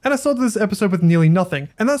episode, and I started this episode with nearly nothing.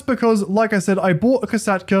 And that's because, like I said, I bought a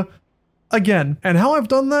Kasatka again. And how I've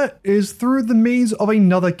done that is through the means of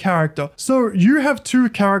another character. So you have 2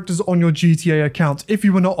 characters on your GTA account, if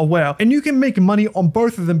you were not aware, and you can make money on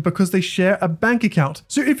both of them because they share a bank account.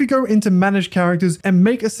 So if you go into manage characters and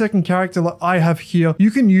make a second character like I have here,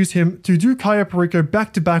 you can use him to do Cayo Perico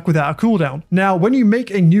back to back without a cooldown. Now, when you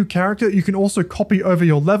make a new character, you can also copy over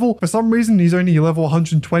your level. For some reason, he's only level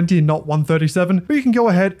 120 and not 137, but you can go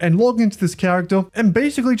ahead and log into this character and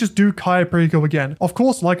basically just do Cayo Perico again. Of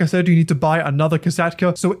course, like I said, you need to buy another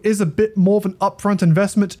Kasatka, so it is a bit more of an upfront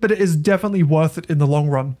investment, but it is definitely worth it in the long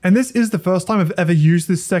run. And this is the first time I've ever used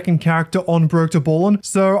this second character on Broke to Ballin,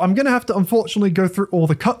 so I'm gonna have to unfortunately go through all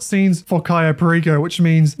the cutscenes for Cayo Perico, which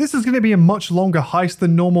means this is gonna be a much longer heist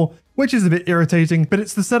than normal, which is a bit irritating, but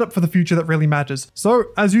it's the setup for the future that really matters. So,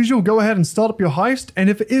 as usual, go ahead and start up your heist, and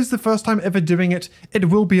if it is the first time ever doing it, it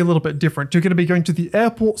will be a little bit different. You're going to be going to the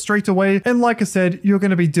airport straight away, and like I said, you're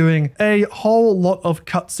going to be doing a whole lot of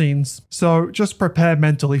cutscenes. So, just prepare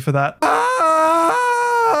mentally for that.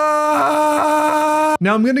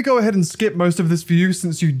 Now I'm going to go ahead and skip most of this for you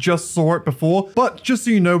since you just saw it before, but just so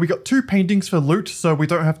you know, we got 2 paintings for loot, so we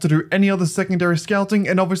don't have to do any other secondary scouting,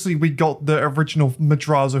 and obviously we got the original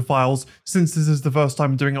Madrazo files since this is the first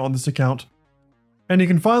time doing it on this account. And you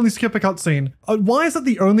can finally skip a cutscene. Why is that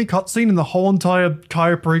the only cutscene in the whole entire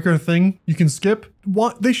Cayo Perico thing you can skip?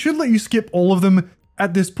 Why? They should let you skip all of them.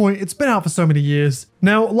 At this point, it's been out for so many years.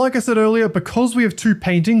 Now, like I said earlier, because we have 2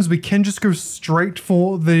 paintings, we can just go straight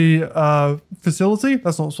for the facility.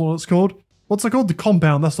 That's not what it's called. What's it called? The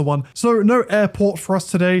compound, that's the one. So no airport for us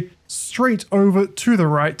today, straight over to the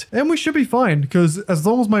right. And we should be fine, because as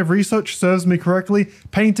long as my research serves me correctly,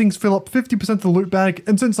 paintings fill up 50% of the loot bag,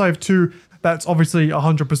 and since I have 2, that's obviously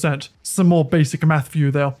 100%. Some more basic math for you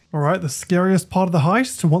there. All right, the scariest part of the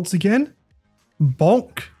heist, once again.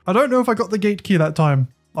 Bonk. I don't know if I got the gate key that time.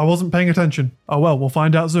 I wasn't paying attention. Oh well, we'll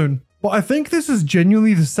find out soon. But I think this is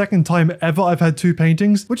genuinely the second time ever I've had 2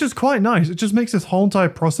 paintings, which is quite nice. It just makes this whole entire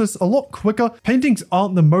process a lot quicker. Paintings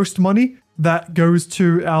aren't the most money that goes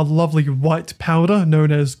to our lovely white powder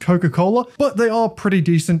known as Coca-Cola, but they are pretty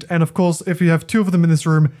decent. And of course, if you have 2 of them in this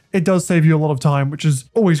room, it does save you a lot of time, which is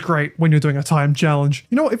always great when you're doing a time challenge.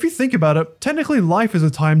 You know what, if you think about it, technically life is a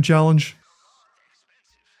time challenge.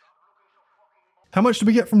 How much did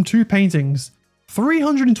we get from 2 paintings?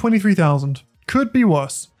 323,000. Could be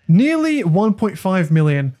worse. Nearly 1.5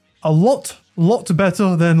 million. A lot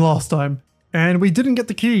better than last time. And we didn't get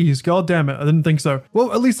the keys. God damn it, I didn't think so.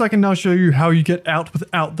 Well, at least I can now show you how you get out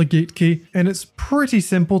without the gate key. And it's pretty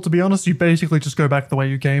simple, to be honest. You basically just go back the way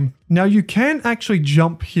you came. Now you can actually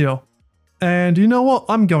jump here. And you know what?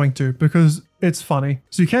 I'm going to, because it's funny.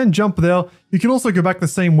 So you can jump there. You can also go back the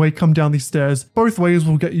same way, come down these stairs. Both ways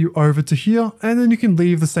will get you over to here, and then you can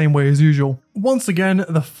leave the same way as usual. Once again,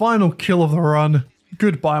 the final kill of the run.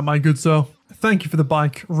 Goodbye, my good sir. Thank you for the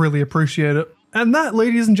bike. Really appreciate it. And that,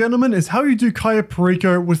 ladies and gentlemen, is how you do Kaya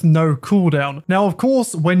Pariko with no cooldown. Now, of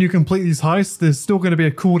course, when you complete these heists, there's still going to be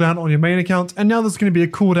a cooldown on your main account, and now there's going to be a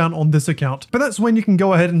cooldown on this account. But that's when you can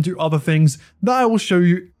go ahead and do other things that I will show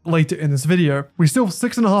you later in this video. We still have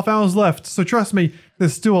 6.5 hours left, so trust me,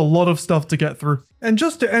 there's still a lot of stuff to get through. And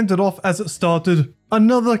just to end it off as it started,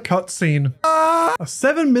 another cutscene. A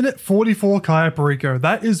 7-minute 44 Kaya Pariko.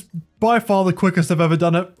 That is by far the quickest I've ever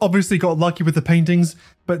done it. Obviously got lucky with the paintings,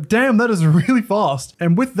 but damn, that is really fast.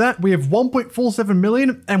 And with that, we have 1.47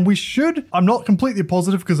 million, and we should, I'm not completely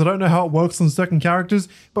positive because I don't know how it works on certain characters,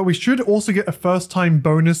 but we should also get a first time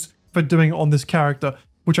bonus for doing it on this character,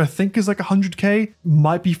 which I think is like 100k,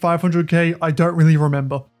 might be 500k, I don't really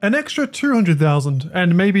remember. An extra 200,000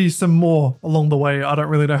 and maybe some more along the way. I don't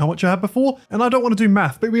really know how much I had before, and I don't want to do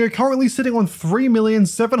math, but we are currently sitting on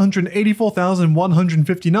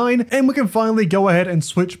 3,784,159, and we can finally go ahead and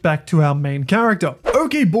switch back to our main character.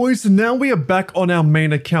 Okay boys, so now we are back on our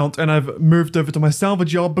main account, and I've moved over to my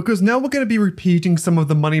salvage yard because now we're going to be repeating some of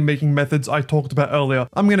the money making methods I talked about earlier.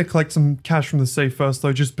 I'm going to collect some cash from the safe first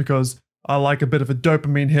though, just because I like a bit of a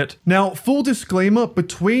dopamine hit. Now, full disclaimer,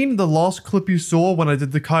 between the last clip you saw when I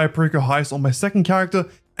did the Kaya Pariko heist on my second character,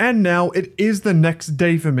 and now it is the next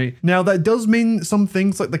day for me. Now, that does mean some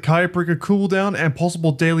things like the Kaya Pariko cooldown and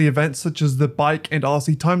possible daily events such as the bike and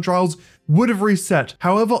RC time trials would have reset.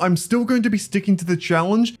 However, I'm still going to be sticking to the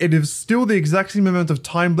challenge. It is still the exact same amount of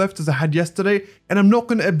time left as I had yesterday, and I'm not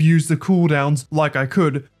going to abuse the cooldowns like I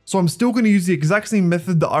could. So I'm still going to use the exact same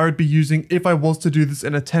method that I would be using if I was to do this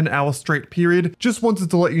in a 10-hour straight period. Just wanted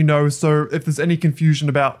to let you know, so if there's any confusion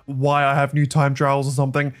about why I have new time trials or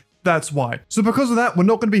something, that's why. So because of that, we're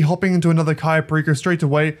not going to be hopping into another Kaya Pariko straight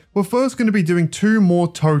away. We're first going to be doing 2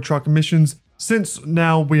 more tow truck missions, since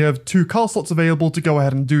now we have 2 car slots available to go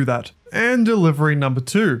ahead and do that. And delivery number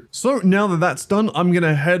 2. So now that that's done, I'm going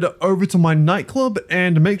to head over to my nightclub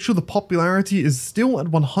and make sure the popularity is still at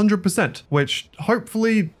 100%, which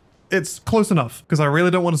hopefully it's close enough, because I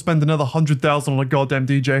really don't want to spend another 100,000 on a goddamn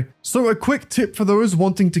DJ. So a quick tip for those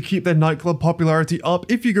wanting to keep their nightclub popularity up: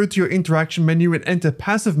 if you go to your interaction menu and enter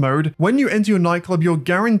passive mode, when you enter your nightclub, you're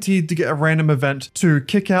guaranteed to get a random event to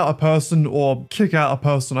kick out a person or kick out a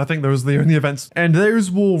person. I think those are the only events. And those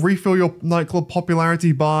will refill your nightclub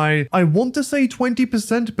popularity by, I want to say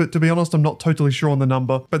 20%, but to be honest, I'm not totally sure on the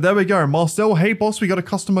number. But there we go. Marcel, hey boss, we got a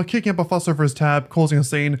customer kicking up a fuss over his tab, causing a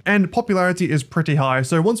scene, and popularity is pretty high.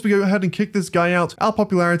 So once we go ahead and kick this guy out, our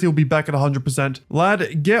popularity will be back at 100%.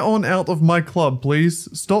 Lad, get on out of my club, please.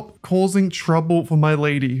 Stop causing trouble for my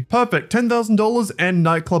lady. Perfect. $10,000 and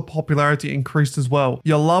nightclub popularity increased as well.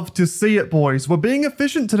 You love to see it, boys. We're being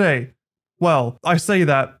efficient today. Well, I say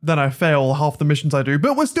that, then I fail half the missions I do,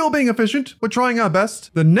 but we're still being efficient. We're trying our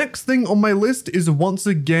best. The next thing on my list is once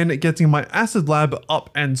again getting my acid lab up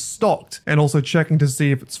and stocked, and also checking to see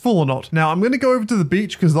if it's full or not. Now, I'm going to go over to the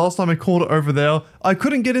beach because last time I called it over there, I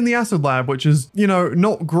couldn't get in the acid lab, which is, you know,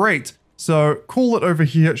 not great. So call it over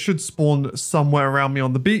here. It should spawn somewhere around me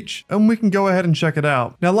on the beach, and we can go ahead and check it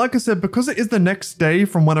out. Now, like I said, because it is the next day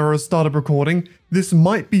from when I started recording, this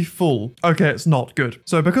might be full. Okay, it's not good.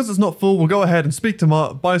 So because it's not full, we'll go ahead and speak to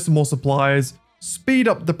Mark, buy some more supplies, speed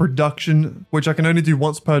up the production, which I can only do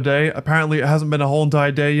once per day. Apparently it hasn't been a whole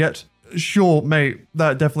entire day yet. Sure, mate,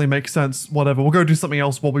 that definitely makes sense. Whatever, we'll go do something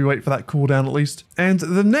else while we wait for that cooldown at least. And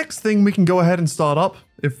the next thing we can go ahead and start up,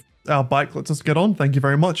 if our bike lets us get on, thank you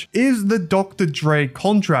very much, is the Dr. Dre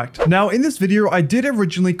contract. Now, in this video, I did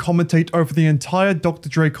originally commentate over the entire Dr.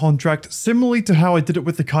 Dre contract, similarly to how I did it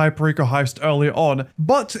with the Kaya Pariko heist earlier on,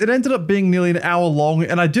 but it ended up being nearly an hour long,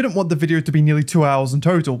 and I didn't want the video to be nearly 2 hours in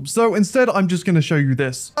total, so instead, I'm just going to show you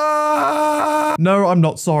this. No, I'm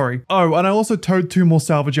not sorry. Oh, and I also towed 2 more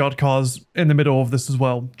salvage yard cars in the middle of this as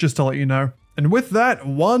well, just to let you know. And with that,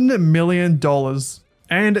 $1 million.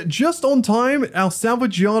 And just on time, our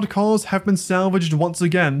salvage yard cars have been salvaged once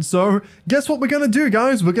again. So guess what we're gonna do,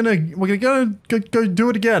 guys? We're gonna go do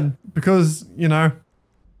it again because, you know,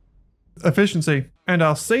 efficiency. And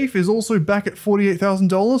our safe is also back at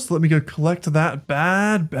 $48,000. So let me go collect that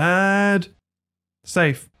bad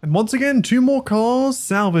safe. And once again, 2 more cars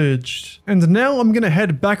salvaged. And now I'm going to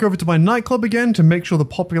head back over to my nightclub again to make sure the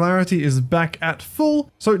popularity is back at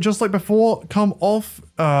full. So just like before, come off,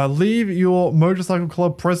 leave your motorcycle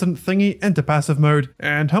club president thingy, enter passive mode.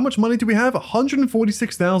 And how much money do we have?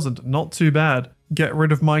 146,000. Not too bad. Get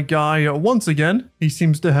rid of my guy once again. He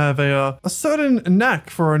seems to have a certain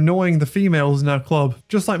knack for annoying the females in our club.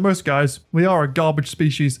 Just like most guys, we are a garbage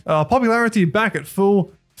species. Popularity back at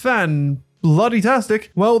full. Fantastic.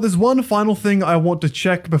 Bloody-tastic. Well, there's one final thing I want to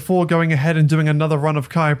check before going ahead and doing another run of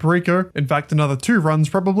Cayo Perico. In fact, another 2 runs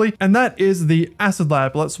probably. And that is the acid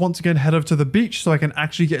lab. Let's once again head over to the beach so I can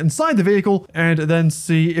actually get inside the vehicle and then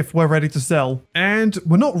see if we're ready to sell. And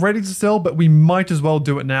we're not ready to sell, but we might as well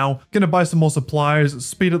do it now. Gonna buy some more supplies,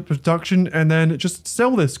 speed up production, and then just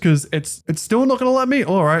sell this because it's still not gonna let me.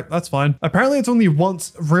 All right, that's fine. Apparently it's only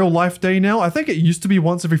once real life day now. I think it used to be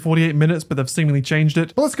once every 48 minutes, but they've seemingly changed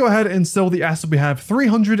it. But let's go ahead and sell the acid we have,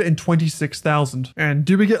 326,000. And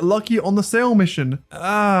do we get lucky on the sale mission?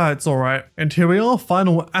 It's all right. And here we are,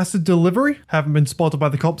 final acid delivery. Haven't been spotted by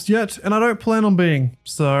the cops yet, and I don't plan on being,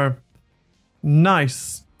 so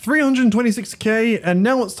nice. 326k, and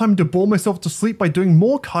now it's time to bore myself to sleep by doing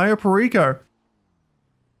more Cayo Perico.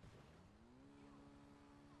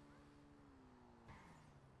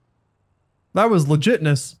 That was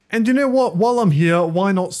legitness. And you know what? While I'm here,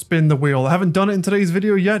 why not spin the wheel? I haven't done it in today's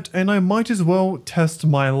video yet, and I might as well test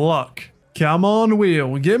my luck. Come on,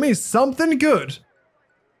 wheel. Give me something good.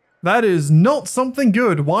 That is not something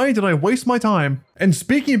good. Why did I waste my time? And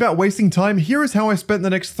speaking about wasting time, here is how I spent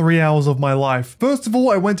the next 3 hours of my life. First of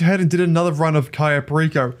all, I went ahead and did another run of Cayo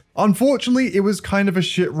Perico. Unfortunately, it was kind of a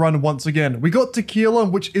shit run once again. We got tequila,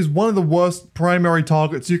 which is one of the worst primary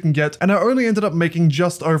targets you can get, and I only ended up making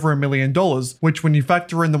just over $1 million, which when you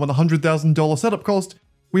factor in the $100,000 setup cost,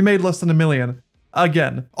 we made less than $1 million.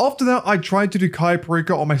 Again. After that, I tried to do Cayo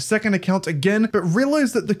Perico on my second account again, but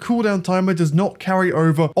realized that the cooldown timer does not carry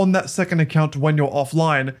over on that second account when you're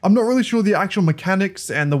offline. I'm not really sure the actual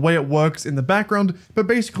mechanics and the way it works in the background, but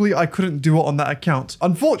basically I couldn't do it on that account.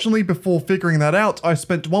 Unfortunately, before figuring that out, I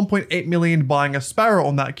spent 1.8 million buying a Sparrow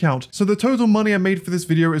on that account, so the total money I made for this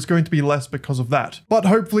video is going to be less because of that. But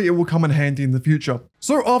hopefully it will come in handy in the future.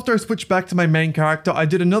 So after I switched back to my main character, I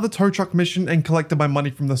did another tow truck mission and collected my money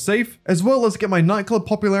from the safe, as well as get my nightclub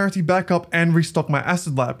popularity back up and restock my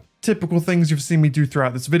acid lab. Typical things you've seen me do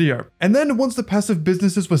throughout this video. And then once the passive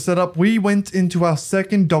businesses were set up, we went into our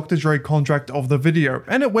second Dr. Dre contract of the video,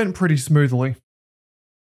 and it went pretty smoothly.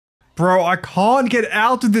 Bro, I can't get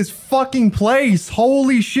out of this fucking place.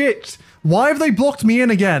 Holy shit. Why have they blocked me in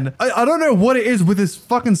again? I don't know what it is with this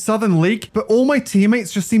fucking southern leak, but all my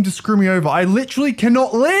teammates just seem to screw me over. I literally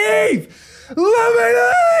cannot leave! Let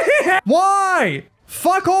me leave! Why?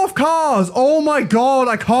 Fuck off, cars! Oh my god,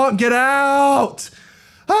 I can't get out!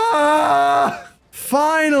 Ah!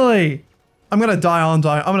 Finally! I'm gonna die, aren't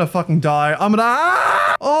I? I'm gonna fucking die. I'm gonna...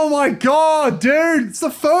 Ah! Oh my god, dude! It's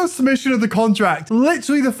the first mission of the contract.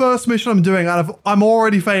 Literally the first mission I'm doing out of... I'm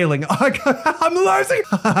already failing. I'm losing!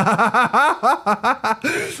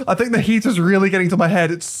 I think the heater's really getting to my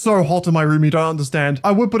head. It's so hot in my room, you don't understand.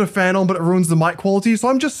 I would put a fan on, but it ruins the mic quality, so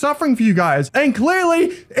I'm just suffering for you guys. And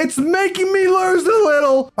clearly, it's making me lose a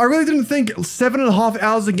little. I really didn't think 7.5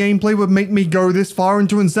 hours of gameplay would make me go this far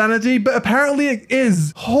into insanity, but apparently it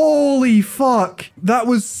is. Holy fuck. That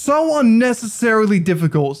was so unnecessarily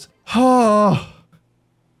difficult. Oh,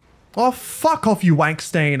 fuck off, you wank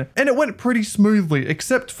stain. And it went pretty smoothly,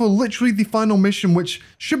 except for literally the final mission, which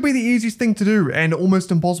should be the easiest thing to do and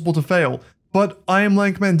almost impossible to fail. But I am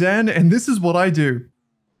lankmandan, and this is what I do.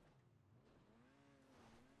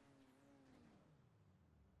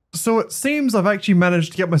 So it seems I've actually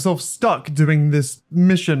managed to get myself stuck doing this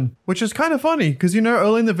mission, which is kind of funny because, you know,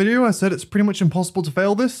 early in the video I said it's pretty much impossible to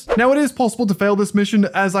fail this. Now it is possible to fail this mission,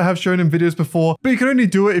 as I have shown in videos before, but you can only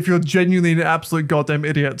do it if you're genuinely an absolute goddamn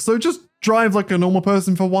idiot. So just drive like a normal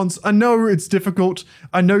person for once. I know it's difficult.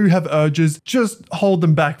 I know you have urges. Just hold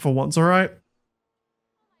them back for once, all right?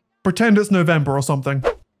 Pretend it's November or something.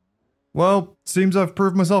 Well, seems I've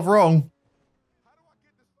proved myself wrong.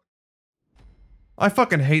 I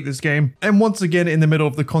fucking hate this game. And once again, in the middle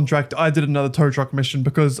of the contract, I did another tow truck mission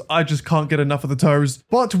because I just can't get enough of the tows.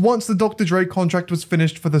 But once the Dr. Dre contract was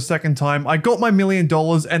finished for the second time, I got my $1 million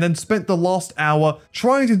and then spent the last hour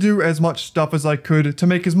trying to do as much stuff as I could to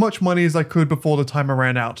make as much money as I could before the timer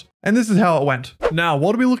ran out. And this is how it went. Now,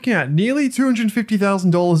 what are we looking at? Nearly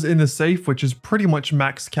 $250,000 in the safe, which is pretty much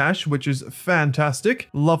max cash, which is fantastic.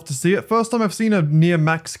 Love to see it. First time I've seen a near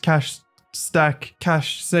max cash stack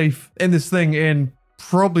cash safe in this thing in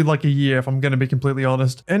probably like a year, if I'm going to be completely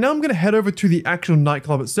honest. And now I'm going to head over to the actual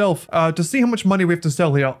nightclub itself to see how much money we have to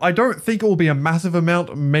sell here. I don't think it will be a massive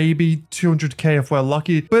amount, maybe 200k if we're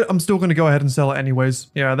lucky, but I'm still going to go ahead and sell it anyways.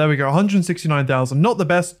 Yeah, there we go, 169,000. Not the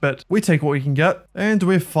best, but we take what we can get. And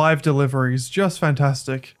we have 5 deliveries, just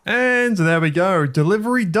fantastic. And there we go,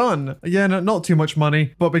 delivery done. Again, not too much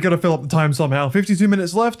money, but we got to fill up the time somehow. 52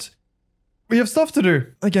 minutes left. We have stuff to do.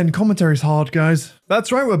 Again, commentary's hard, guys.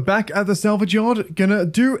 That's right, we're back at the salvage yard. Gonna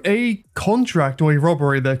do a contract, or a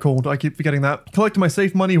robbery they're called. I keep forgetting that. Collect my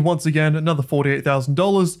safe money once again, another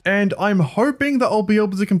 $48,000. And I'm hoping that I'll be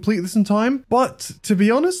able to complete this in time. But to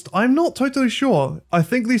be honest, I'm not totally sure. I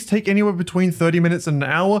think these take anywhere between 30 minutes and an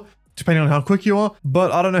hour, depending on how quick you are,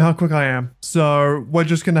 but I don't know how quick I am. So we're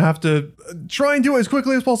just gonna have to try and do it as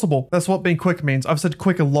quickly as possible. That's what being quick means. I've said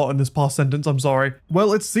quick a lot in this past sentence, I'm sorry.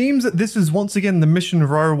 Well, it seems that this is once again the mission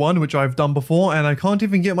row 1, which I've done before, and I can't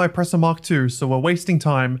even get my presser mark 2, so we're wasting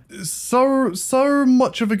time. So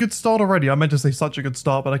much of a good start already. I meant to say such a good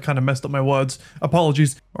start, but I kind of messed up my words.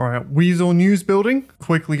 Apologies. All right, Weasel News Building.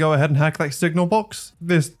 Quickly go ahead and hack that signal box.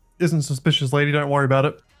 This isn't suspicious, lady, don't worry about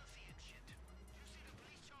it.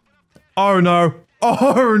 Oh no.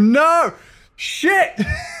 Oh no! Shit!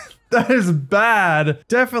 That is bad.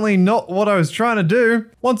 Definitely not what I was trying to do.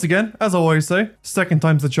 Once again, as I always say, second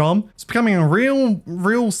time's the charm. It's becoming a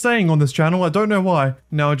real saying on this channel. I don't know why.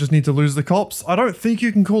 Now I just need to lose the cops. I don't think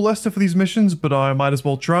you can call Lester for these missions, but I might as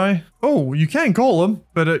well try. Oh, you can call him,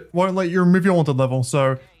 but it won't let you remove your wanted level,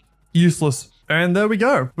 so useless. And there we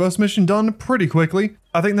go. First mission done pretty quickly.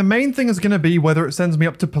 I think the main thing is going to be whether it sends me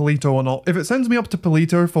up to Polito or not. If it sends me up to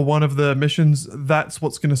Polito for one of the missions, that's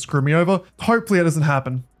what's going to screw me over. Hopefully it doesn't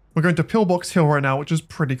happen. We're going to Pillbox Hill right now, which is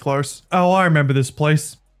pretty close. Oh, I remember this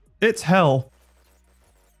place. It's hell.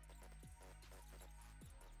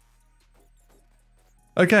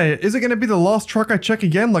 Okay, is it going to be the last truck I check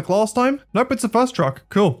again like last time? Nope, it's the first truck.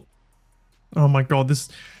 Cool. Oh my god, this...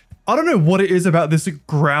 I don't know what it is about this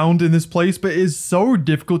ground in this place, but it is so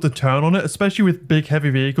difficult to turn on it, especially with big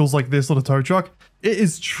heavy vehicles like this little tow truck. It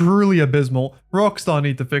is truly abysmal. Rockstar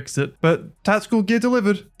need to fix it, but tactical gear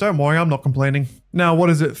delivered. Don't worry, I'm not complaining. Now,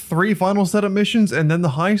 what is it? 3 final setup missions and then the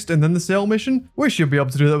heist and then the sale mission? We should be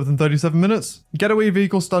able to do that within 37 minutes. Getaway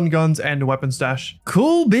vehicle, stun guns, and a weapon stash.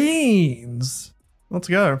 Cool beans. Let's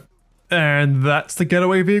go. And that's the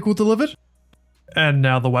getaway vehicle delivered. And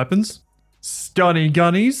now the weapons. Stunny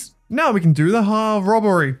gunnies. Now we can do the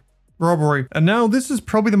robbery. And now this is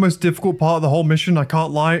probably the most difficult part of the whole mission, I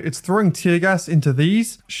can't lie. It's throwing tear gas into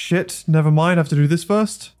these. Shit, never mind, I have to do this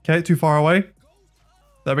first. Okay, too far away.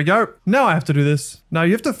 There we go. Now I have to do this. Now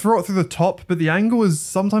you have to throw it through the top, but the angle is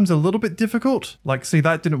sometimes a little bit difficult. Like, see,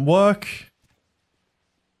 that didn't work.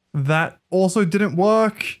 That also didn't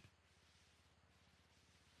work.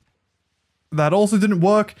 That also didn't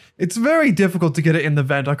work. It's very difficult to get it in the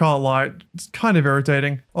vent, I can't lie. It's kind of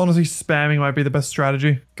irritating. Honestly, spamming might be the best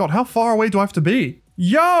strategy. God, how far away do I have to be?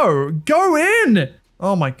 Yo, go in!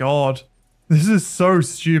 Oh my god. This is so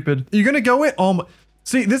stupid. You're gonna go in? Oh my...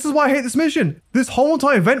 See, this is why I hate this mission. This whole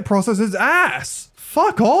entire vent process is ass.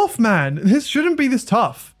 Fuck off, man. This shouldn't be this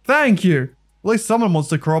tough. Thank you. At least someone wants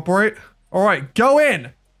to cooperate. All right, go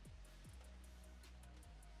in.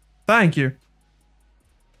 Thank you.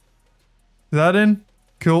 Is that in?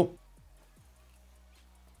 Cool.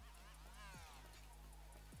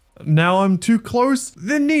 Now I'm too close?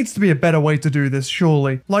 There needs to be a better way to do this,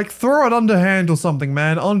 surely. Like, throw it underhand or something,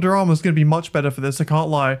 man. Under Armour's gonna be much better for this, I can't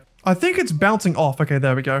lie. I think it's bouncing off. Okay,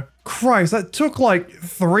 there we go. Christ, that took like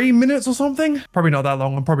 3 minutes or something? Probably not that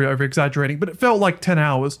long, I'm probably over-exaggerating, but it felt like 10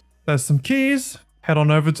 hours. There's some keys. Head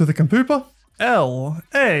on over to the computer.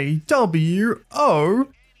 L-A-W-O-R-D-E-R.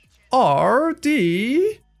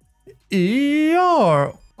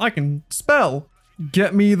 I can spell.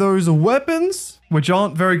 Get me those weapons, which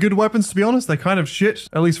aren't very good weapons, to be honest. They're kind of shit.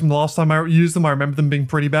 At least from the last time I used them, I remember them being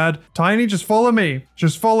pretty bad. Tiny, just follow me.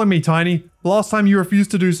 Just follow me, Tiny. The last time you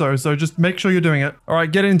refused to do so, so just make sure you're doing it. All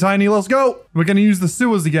right, get in, Tiny. Let's go. We're going to use the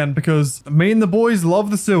sewers again because me and the boys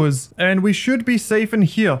love the sewers. And we should be safe in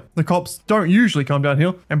here. The cops don't usually come down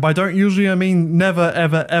here. And by don't usually, I mean never,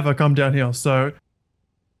 ever, ever come down here. So...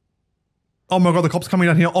 Oh my god, the cop's coming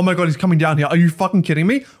down here. Oh my god, he's coming down here. Are you fucking kidding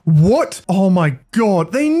me? What? Oh my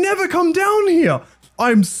god, they never come down here.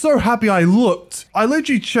 I'm so happy I looked. I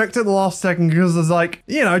literally checked at the last second because I was like,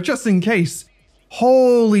 you know, just in case.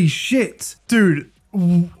 Holy shit. Dude,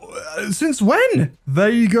 since when? There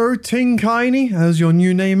you go, Tinkiny, as your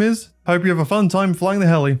new name is. Hope you have a fun time flying the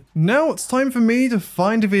heli. Now it's time for me to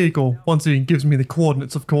find a vehicle. Once he gives me the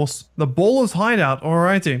coordinates, of course. The Baller's hideout,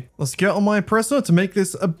 alrighty. Let's get on my presser to make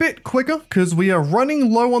this a bit quicker because we are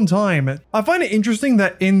running low on time. I find it interesting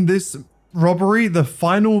that in this robbery, the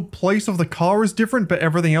final place of the car is different, but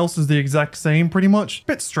everything else is the exact same pretty much.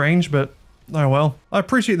 Bit strange, but oh well. I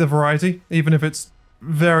appreciate the variety, even if it's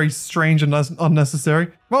very strange and unnecessary.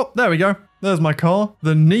 Well, there we go. There's my car,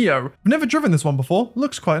 the Neo. I've never driven this one before.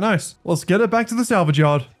 Looks quite nice. Let's get it back to the salvage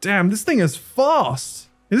yard. Damn, this thing is fast.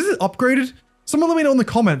 Is it upgraded? Someone let me know in the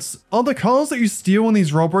comments, are the cars that you steal in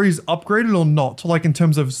these robberies upgraded or not? Like in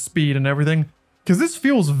terms of speed and everything? Because this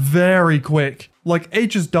feels very quick. Like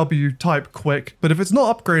HSW type quick. But if it's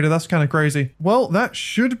not upgraded, that's kind of crazy. Well, that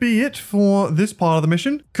should be it for this part of the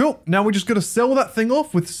mission. Cool. Now we just got to sell that thing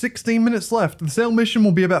off with 16 minutes left. The sale mission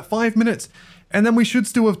will be about 5 minutes. And then we should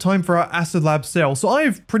still have time for our Acid Lab sale. So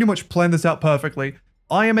I've pretty much planned this out perfectly.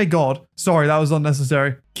 I am a god. Sorry, that was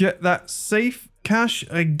unnecessary. Get that safe cash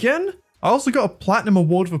again. I also got a platinum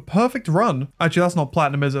award for perfect run. Actually, that's not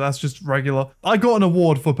platinum, is it? That's just regular. I got an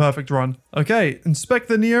award for perfect run. Okay, inspect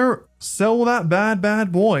the Neo, sell that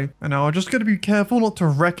bad boy. And now I just gotta be careful not to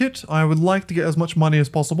wreck it. I would like to get as much money as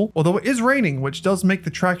possible. Although it is raining, which does make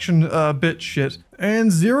the traction a bit shit.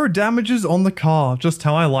 And 0 damages on the car, just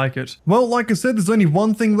how I like it. Well, like I said, there's only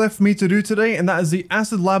one thing left for me to do today, and that is the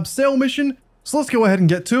Acid Lab sale mission. So let's go ahead and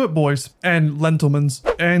get to it, boys. And Lentilmans.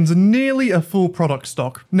 And nearly a full product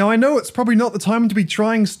stock. Now I know it's probably not the time to be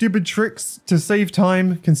trying stupid tricks to save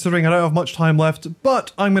time, considering I don't have much time left,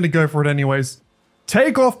 but I'm gonna go for it anyways.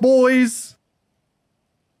 Take off, boys!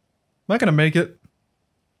 Am I gonna make it?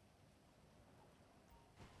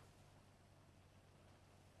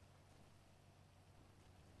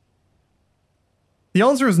 The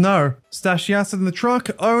answer is no. Stash the acid in the truck.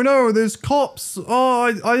 Oh no, there's cops. Oh,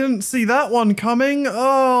 I didn't see that one coming.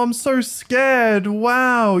 Oh, I'm so scared.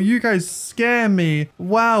 Wow, you guys scare me.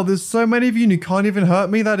 Wow, there's so many of you and you can't even hurt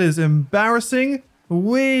me. That is embarrassing.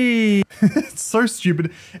 Wee. It's so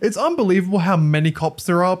stupid. It's unbelievable how many cops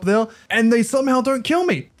there are up there and they somehow don't kill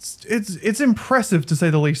me. It's impressive to say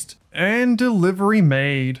the least. And delivery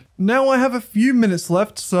made. Now I have a few minutes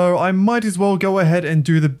left, so I might as well go ahead and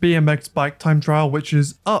do the BMX bike time trial, which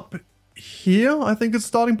is up here, I think is the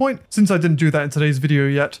starting point, since I didn't do that in today's video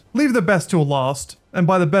yet. Leave the best till last. And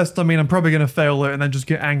by the best, I mean I'm probably gonna fail it and then just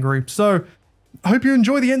get angry. So, I hope you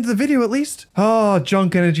enjoy the end of the video at least. Ah,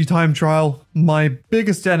 junk energy time trial. My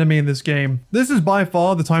biggest enemy in this game. This is by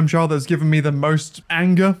far the time trial that's given me the most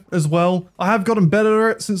anger as well. I have gotten better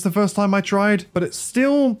at it since the first time I tried, but it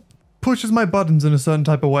still pushes my buttons in a certain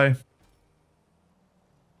type of way.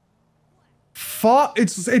 Fuck,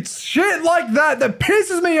 it's shit like that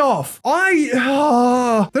pisses me off.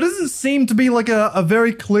 There doesn't seem to be like a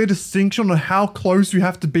very clear distinction on how close you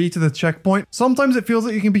have to be to the checkpoint. Sometimes it feels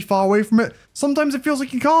like you can be far away from it. Sometimes it feels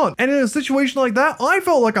like you can't. And in a situation like that, I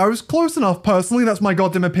felt like I was close enough personally. That's my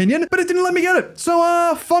goddamn opinion, but it didn't let me get it.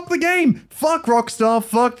 So, fuck the game. Fuck Rockstar.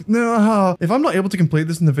 Fuck. If I'm not able to complete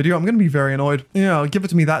this in the video, I'm going to be very annoyed. Yeah, give it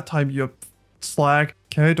to me that time, you slag.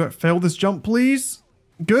 Okay, don't fail this jump, please.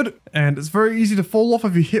 Good. And it's very easy to fall off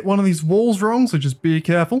if you hit one of these walls wrong, so just be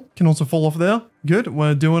careful. Can also fall off there. Good.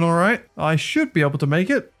 We're doing all right. I should be able to make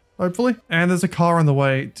it, hopefully. And there's a car on the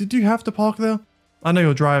way. Did you have to park there? I know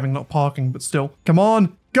you're driving, not parking, but still. Come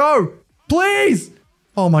on. Go! Please!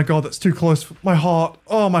 Oh my god, that's too close for my heart.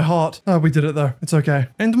 Oh, my heart. Oh, we did it though. It's okay.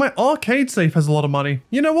 And my arcade safe has a lot of money.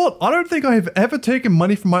 You know what? I don't think I have ever taken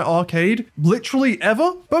money from my arcade. Literally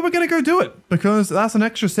ever. But we're gonna go do it. Because that's an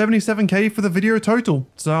extra 77k for the video total.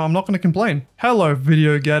 So I'm not gonna complain. Hello,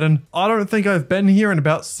 Video Geddon. I don't think I've been here in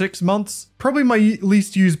about 6 months. Probably my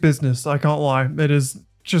least used business, I can't lie. It is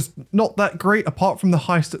just not that great apart from the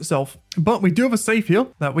heist itself. But we do have a safe here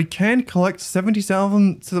that we can collect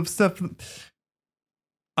 70,000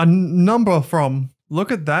 a number from. Look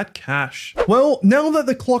at that cash. Well, now that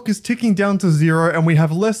the clock is ticking down to 0 and we have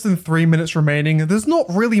less than 3 minutes remaining, there's not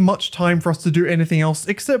really much time for us to do anything else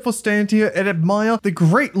except for stand here and admire the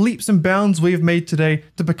great leaps and bounds we have made today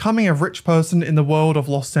to becoming a rich person in the world of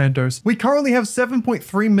Los Santos. We currently have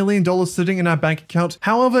 $7.3 million sitting in our bank account.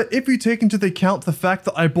 However, if you take into account the fact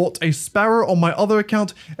that I bought a Sparrow on my other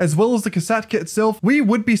account, as well as the cassette kit itself, we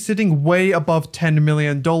would be sitting way above $10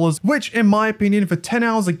 million, which in my opinion, for 10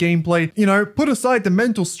 hours of gameplay, you know, put aside the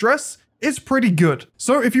mental stress, is pretty good.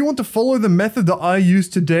 So if you want to follow the method that I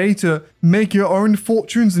used today to make your own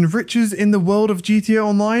fortunes and riches in the world of GTA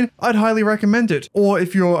Online, I'd highly recommend it. Or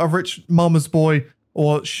if you're a rich mama's boy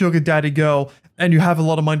or sugar daddy girl and you have a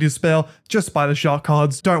lot of money to spare, just buy the shark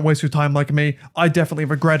cards. Don't waste your time like me. I definitely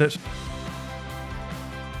regret it.